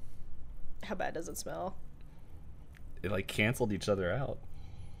 How bad does it smell? It like canceled each other out.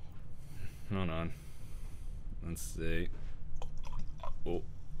 Hold on. Let's see. Oh.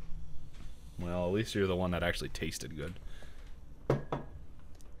 Well, at least you're the one that actually tasted good.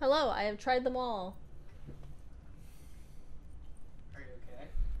 Hello, I have tried them all. Are you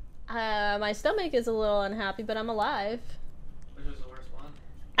okay? My stomach is a little unhappy, but I'm alive. Which was the worst one?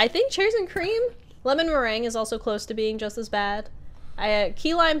 I think cherries and cream. Lemon meringue is also close to being just as bad.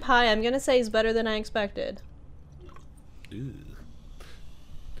 Key lime pie, I'm gonna say, is better than I expected. Ew.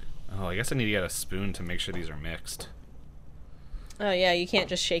 Oh, I guess I need to get a spoon to make sure these are mixed. Oh yeah, you can't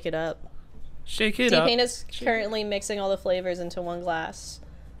just shake it up. Shake it up. D-Pain is currently mixing all the flavors into one glass.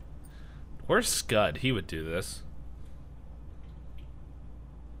 Where's Scud? He would do this.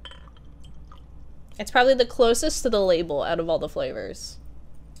 It's probably the closest to the label out of all the flavors.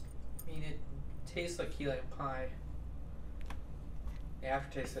 I mean, it tastes like key lime pie. The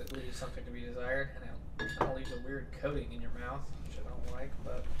aftertaste, it leaves something to be desired, and it kind of leaves a weird coating in your mouth, which I don't like,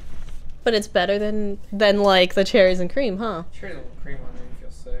 but... But it's better than like the cherries and cream, huh? Cherry and cream one made me feel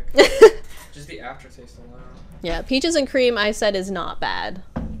sick. Just the aftertaste alone. Yeah, peaches and cream I said is not bad.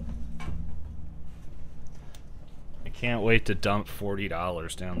 I Can't wait to dump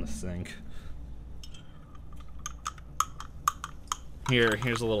 $40 down the sink.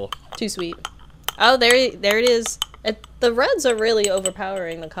 Here's a little. Too sweet. Oh, there it is. The reds are really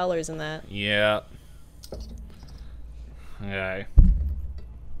overpowering the colors in that. Yeah. Okay.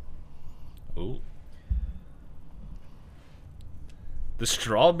 Ooh. The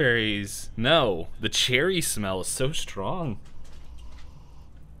strawberries. No, the cherry smell is so strong.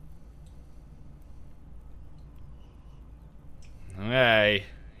 Okay,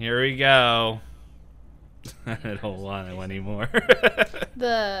 here we go. I don't want it anymore.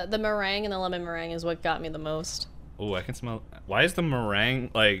 The meringue and the lemon meringue is what got me the most. Oh, I can smell. Why is the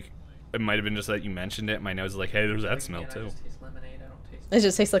meringue like? It might have been just that you mentioned it. My nose is like, hey, there's that Like, smell again, I too. just taste lemonade. I don't taste. It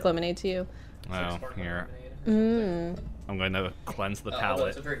just tastes like lemonade to you. It's like Wow, sparkling here. lemonade. I'm going to cleanse the Although palate.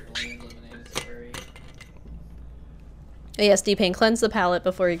 it's a very bland lemonade. It's a very. Yes, D-Pain, cleanse the palate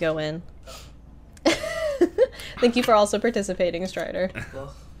before you go in. Thank you for also participating, Strider.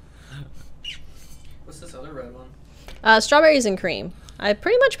 Well, what's this other red one? Strawberries and cream. I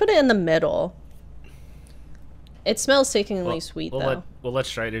pretty much put it in the middle. It smells sickeningly sweet, though. We'll let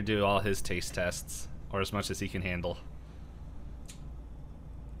Strider do all his taste tests, or as much as he can handle.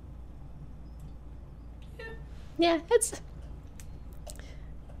 Yeah, it's...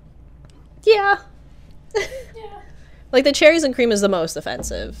 Yeah. Yeah. Like, the cherries and cream is the most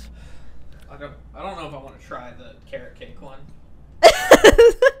offensive. I don't know if I want to try the carrot cake one.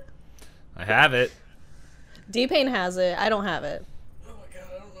 I have it. D-Pain has it. I don't have it. Oh my god,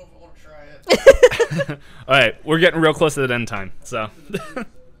 I don't know if I want to try it. All right, we're getting real close to the end time, so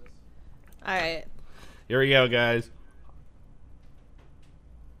Alright. here we go, guys.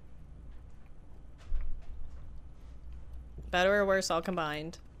 Better or worse, all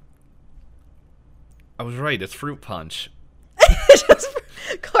combined. I was right. It's fruit punch. Just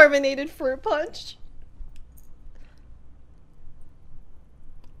carbonated fruit punch.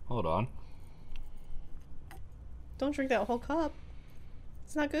 Hold on. Don't drink that whole cup.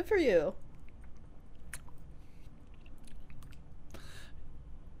 It's not good for you.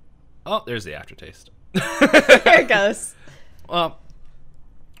 Oh, there's the aftertaste. There it goes. Well,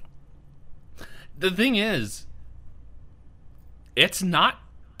 the thing is, it's not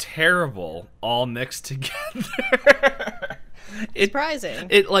terrible all mixed together. Surprising.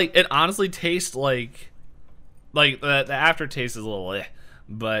 It honestly tastes like the aftertaste is a little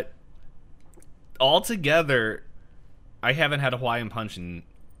but all together, I haven't had a Hawaiian Punch in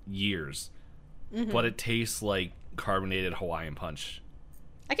years, but it tastes like carbonated Hawaiian Punch.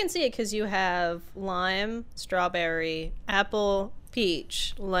 I can see it because you have lime, strawberry, apple,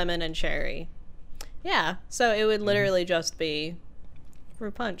 peach, lemon, and cherry. Yeah, so it would literally just be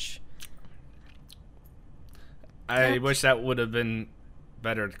fruit punch. I wish that would have been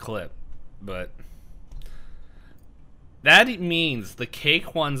better to clip, but that means the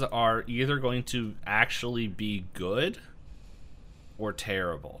cake ones are either going to actually be good or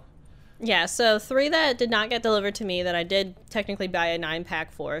terrible. Yeah, so 3 that did not get delivered to me that I did technically buy a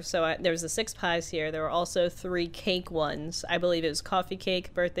 9-pack for. So there was the 6 pies here. There were also 3 cake ones. I believe it was coffee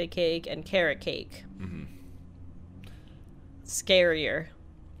cake, birthday cake, and carrot cake. Mm-hmm. Scarier.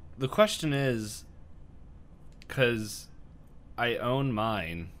 The question is, because I own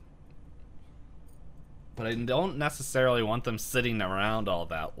mine, but I don't necessarily want them sitting around all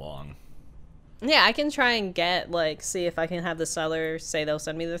that long. Yeah, I can try and get, see if I can have the seller say they'll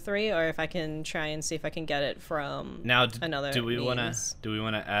send me the 3, or if I can try and see if I can get it from Now, another do we want means.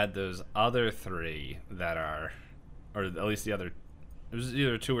 to add those other 3 that are, or at least the other, there's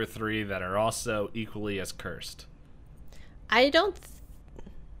either 2 or 3 that are also equally as cursed? I don't...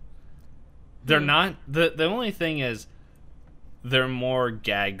 They're not, the only thing is, they're more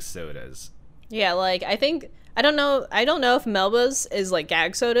gag sodas. Yeah, I think... I don't know if Melba's is,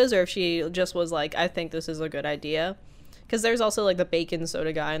 gag sodas, or if she just was I think this is a good idea. Because there's also, the bacon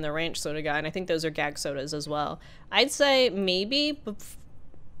soda guy and the ranch soda guy, and I think those are gag sodas as well. I'd say maybe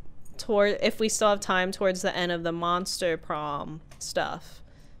if we still have time towards the end of the Monster Prom stuff,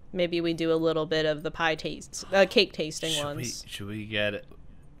 maybe we do a little bit of the cake tasting ones. Should we get it?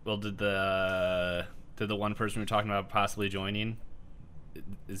 Well, did the one person we were talking about possibly joining?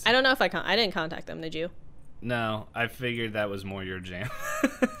 I don't know if I didn't contact them, did you? No, I figured that was more your jam.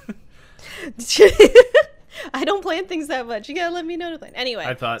 I don't plan things that much. You gotta let me know to plan.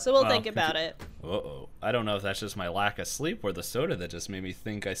 Anyway, so we'll think about it. Uh-oh. I don't know if that's just my lack of sleep or the soda that just made me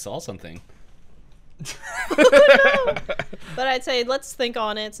think I saw something. But I'd say let's think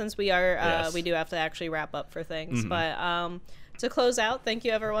on it since we are Yes. we do have to actually wrap up for things. But to close out, thank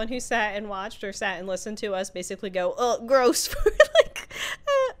you everyone who sat and watched or sat and listened to us basically go gross for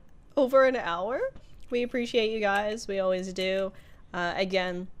over an hour. We appreciate you guys. We always do.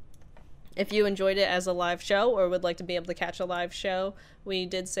 Again, if you enjoyed it as a live show or would like to be able to catch a live show, we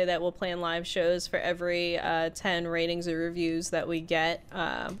did say that we'll plan live shows for every 10 ratings or reviews that we get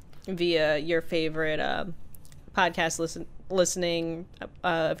via your favorite podcast listening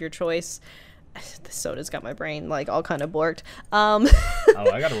of your choice. The soda's got my brain like all kind of borked. Oh,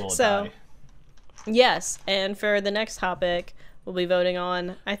 I gotta roll a die. Yes, and for the next topic, we'll be voting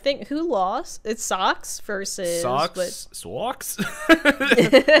on, I think, who lost? It's Socks versus... Socks?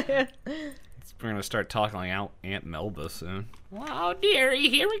 We're gonna start talking like Aunt Melba soon. Oh, dearie,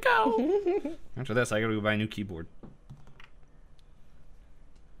 here we go. After this, I gotta go buy a new keyboard.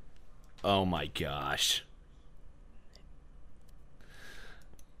 Oh my gosh.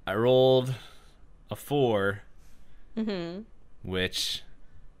 I rolled a 4, which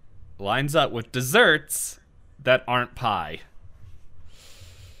lines up with desserts that aren't pie.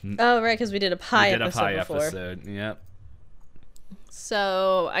 Oh, right, because we did a pie episode before. Episode, yep.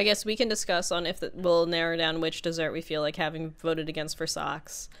 So I guess we can discuss on if we'll narrow down which dessert we feel like having voted against for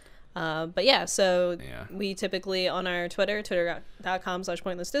Socks. But yeah, so we typically on our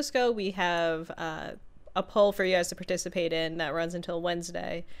twitter.com/pointlessdisco, we have a poll for you guys to participate in that runs until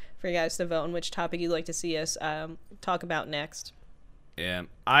Wednesday for you guys to vote on which topic you'd like to see us talk about next. Yeah,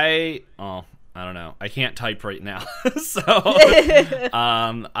 I don't know. I can't type right now, so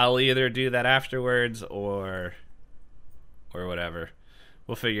I'll either do that afterwards or whatever.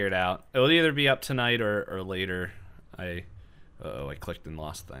 We'll figure it out. It'll either be up tonight or later. I clicked and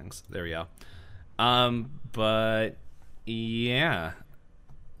lost things. There we go. But yeah,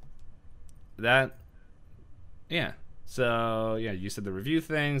 So yeah, you said the review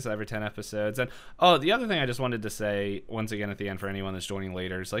things every 10 episodes, and the other thing I just wanted to say once again at the end for anyone that's joining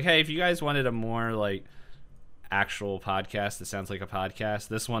later is like, hey, if you guys wanted a more like actual podcast that sounds like a podcast,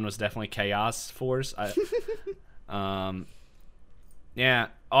 this one was definitely Chaos Force. Yeah,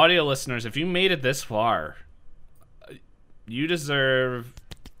 audio listeners, if you made it this far, you deserve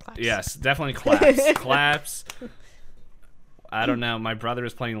claps. Yes, definitely claps. Claps. I don't know. My brother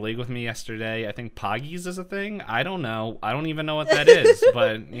was playing League with me yesterday. I think Poggies is a thing. I don't know. I don't even know what that is,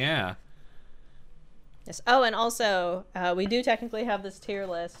 but yeah. Yes. Oh, and also, we do technically have this tier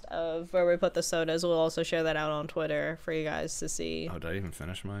list of where we put the sodas. We'll also share that out on Twitter for you guys to see. Oh, did I even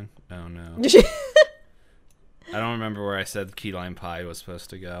finish mine? Oh, no. I don't remember where I said key lime pie was supposed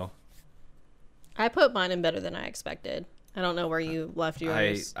to go. I put mine in better than I expected. I don't know where you left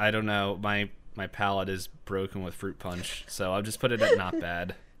yours. I don't know. My palate is broken with fruit punch, so I'll just put it at not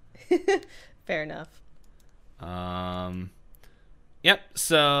bad. Fair enough. Yep,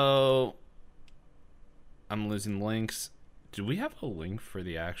 so I'm losing links. Do we have a link for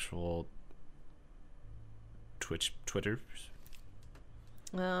the actual Twitter?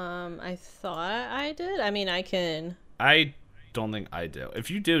 I thought I did. I mean, I can... I don't think I do. If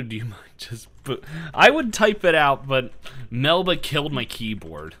you do you mind just put... I would type it out, but Melba killed my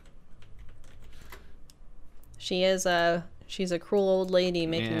keyboard. She's a cruel old lady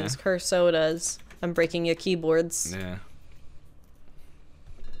making these cursed sodas. I'm breaking your keyboards. Yeah.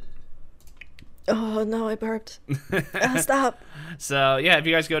 Oh, no, I burped. Stop. So, yeah, if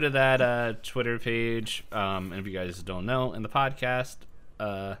you guys go to that Twitter page, and if you guys don't know, in the podcast,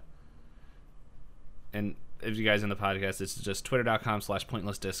 and if you guys in the podcast, it's just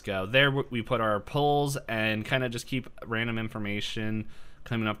twitter.com/pointlessdisco. There we put our polls and kind of just keep random information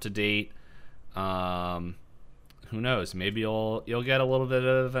coming up to date. Who knows? Maybe you'll get a little bit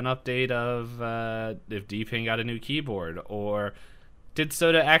of an update of if D-Pain got a new keyboard, or did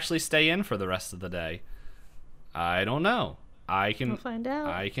Soda actually stay in for the rest of the day? I don't know. We'll find out.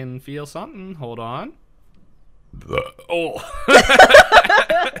 I can feel something. Hold on. Oh.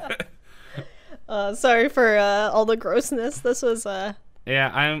 Sorry for all the grossness. This was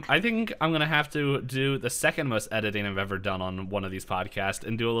Yeah, I think I'm gonna have to do the second most editing I've ever done on one of these podcasts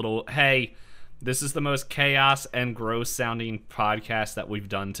and do a little, hey, this is the most chaos and gross sounding podcast that we've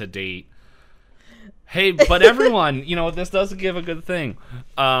done to date. Hey, but everyone, this does give a good thing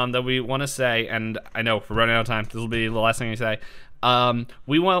that we want to say, and I know we're running out of time. This will be the last thing I say.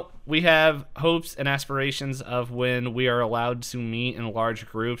 We have hopes and aspirations of when we are allowed to meet in large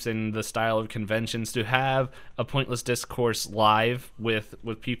groups in the style of conventions to have a Pointless Discourse live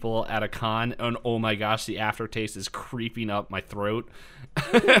with people at a con. And oh my gosh, the aftertaste is creeping up my throat.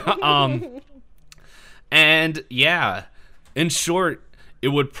 And yeah, in short, it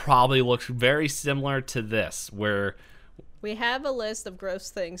would probably look very similar to this, where we have a list of gross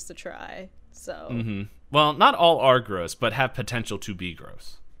things to try. So. Mm-hmm. Well, not all are gross, but have potential to be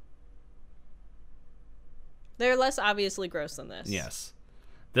gross. They're less obviously gross than this. Yes.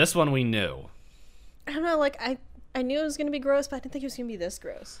 This one we knew. I don't know, like I knew it was gonna be gross, but I didn't think it was gonna be this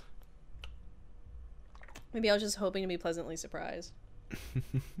gross. Maybe I was just hoping to be pleasantly surprised.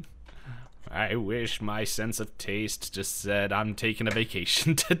 I wish my sense of taste just said I'm taking a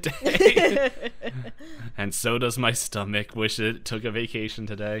vacation today. And so does my stomach wish it took a vacation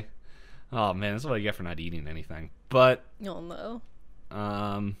today. Oh man, that's what I get for not eating anything. But Oh no.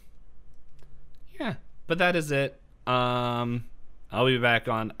 yeah, but that is it. I'll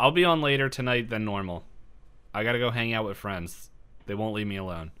be on later tonight than normal. I gotta go hang out with friends. They won't leave me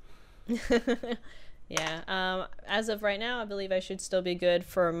alone. Yeah. As of right now, I believe I should still be good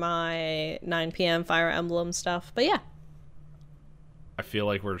for my 9 p.m. Fire Emblem stuff. But yeah. I feel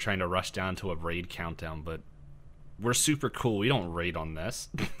like we're trying to rush down to a raid countdown, but we're super cool. We don't raid on this.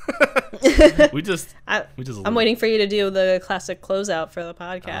 we just I'm waiting for you to do the classic closeout for the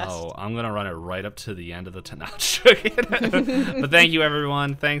podcast. Oh, I'm gonna run it right up to the end of the Tanach. But thank you,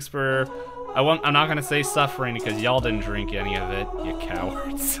 everyone. Thanks for. I'm not gonna say suffering because y'all didn't drink any of it, you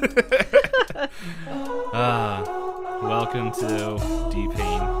cowards. Welcome to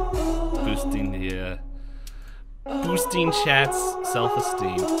D-Pain, boosting chat's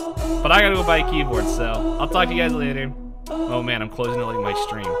self-esteem. But I gotta go buy a keyboard, so I'll talk to you guys later. Oh man, I'm closing it like my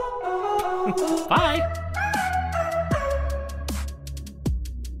stream. Bye.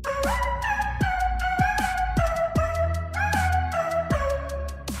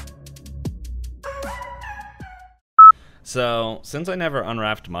 So, since I never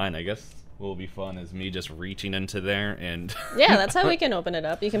unwrapped mine, I guess what will be fun is me just reaching into there and... Yeah, that's how we can open it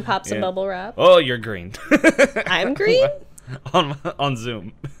up. You can pop some Yeah. bubble wrap. Oh, you're green. I'm green? on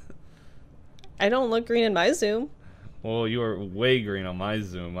Zoom. I don't look green in my Zoom. Well, you are way green on my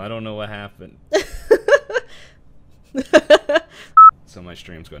Zoom. I don't know what happened. So my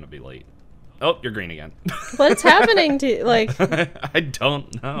stream's going to be late. Oh, you're green again. What's happening to like? I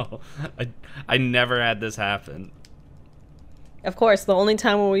don't know. I never had this happen. Of course, the only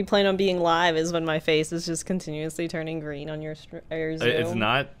time when we plan on being live is when my face is just continuously turning green on your Zoom. It's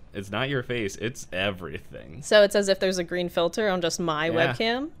not your face. It's everything. So it's as if there's a green filter on just my Yeah.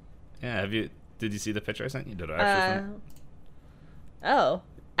 webcam. Yeah. Did you see the picture I sent you? Did I actually? Oh,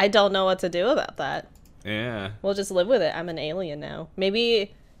 I don't know what to do about that. Yeah. We'll just live with it. I'm an alien now.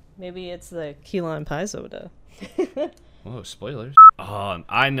 Maybe it's the key lime pie soda. Whoa, spoilers. Oh,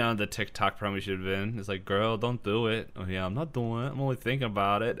 I know the TikTok promo should have been. It's like, girl, don't do it. Oh, yeah, I'm not doing it. I'm only thinking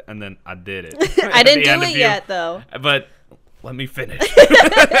about it. And then I did it. I didn't do it yet, though. But let me finish.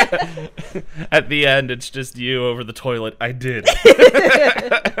 At the end, it's just you over the toilet. I did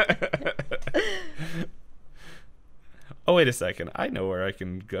it. Oh, wait a second. I know where I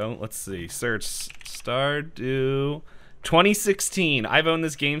can go. Let's see. Search Stardew 2016. I've owned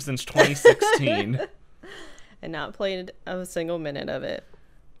this game since 2016. And not played a single minute of it.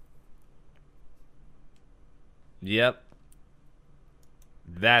 Yep.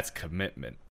 That's commitment.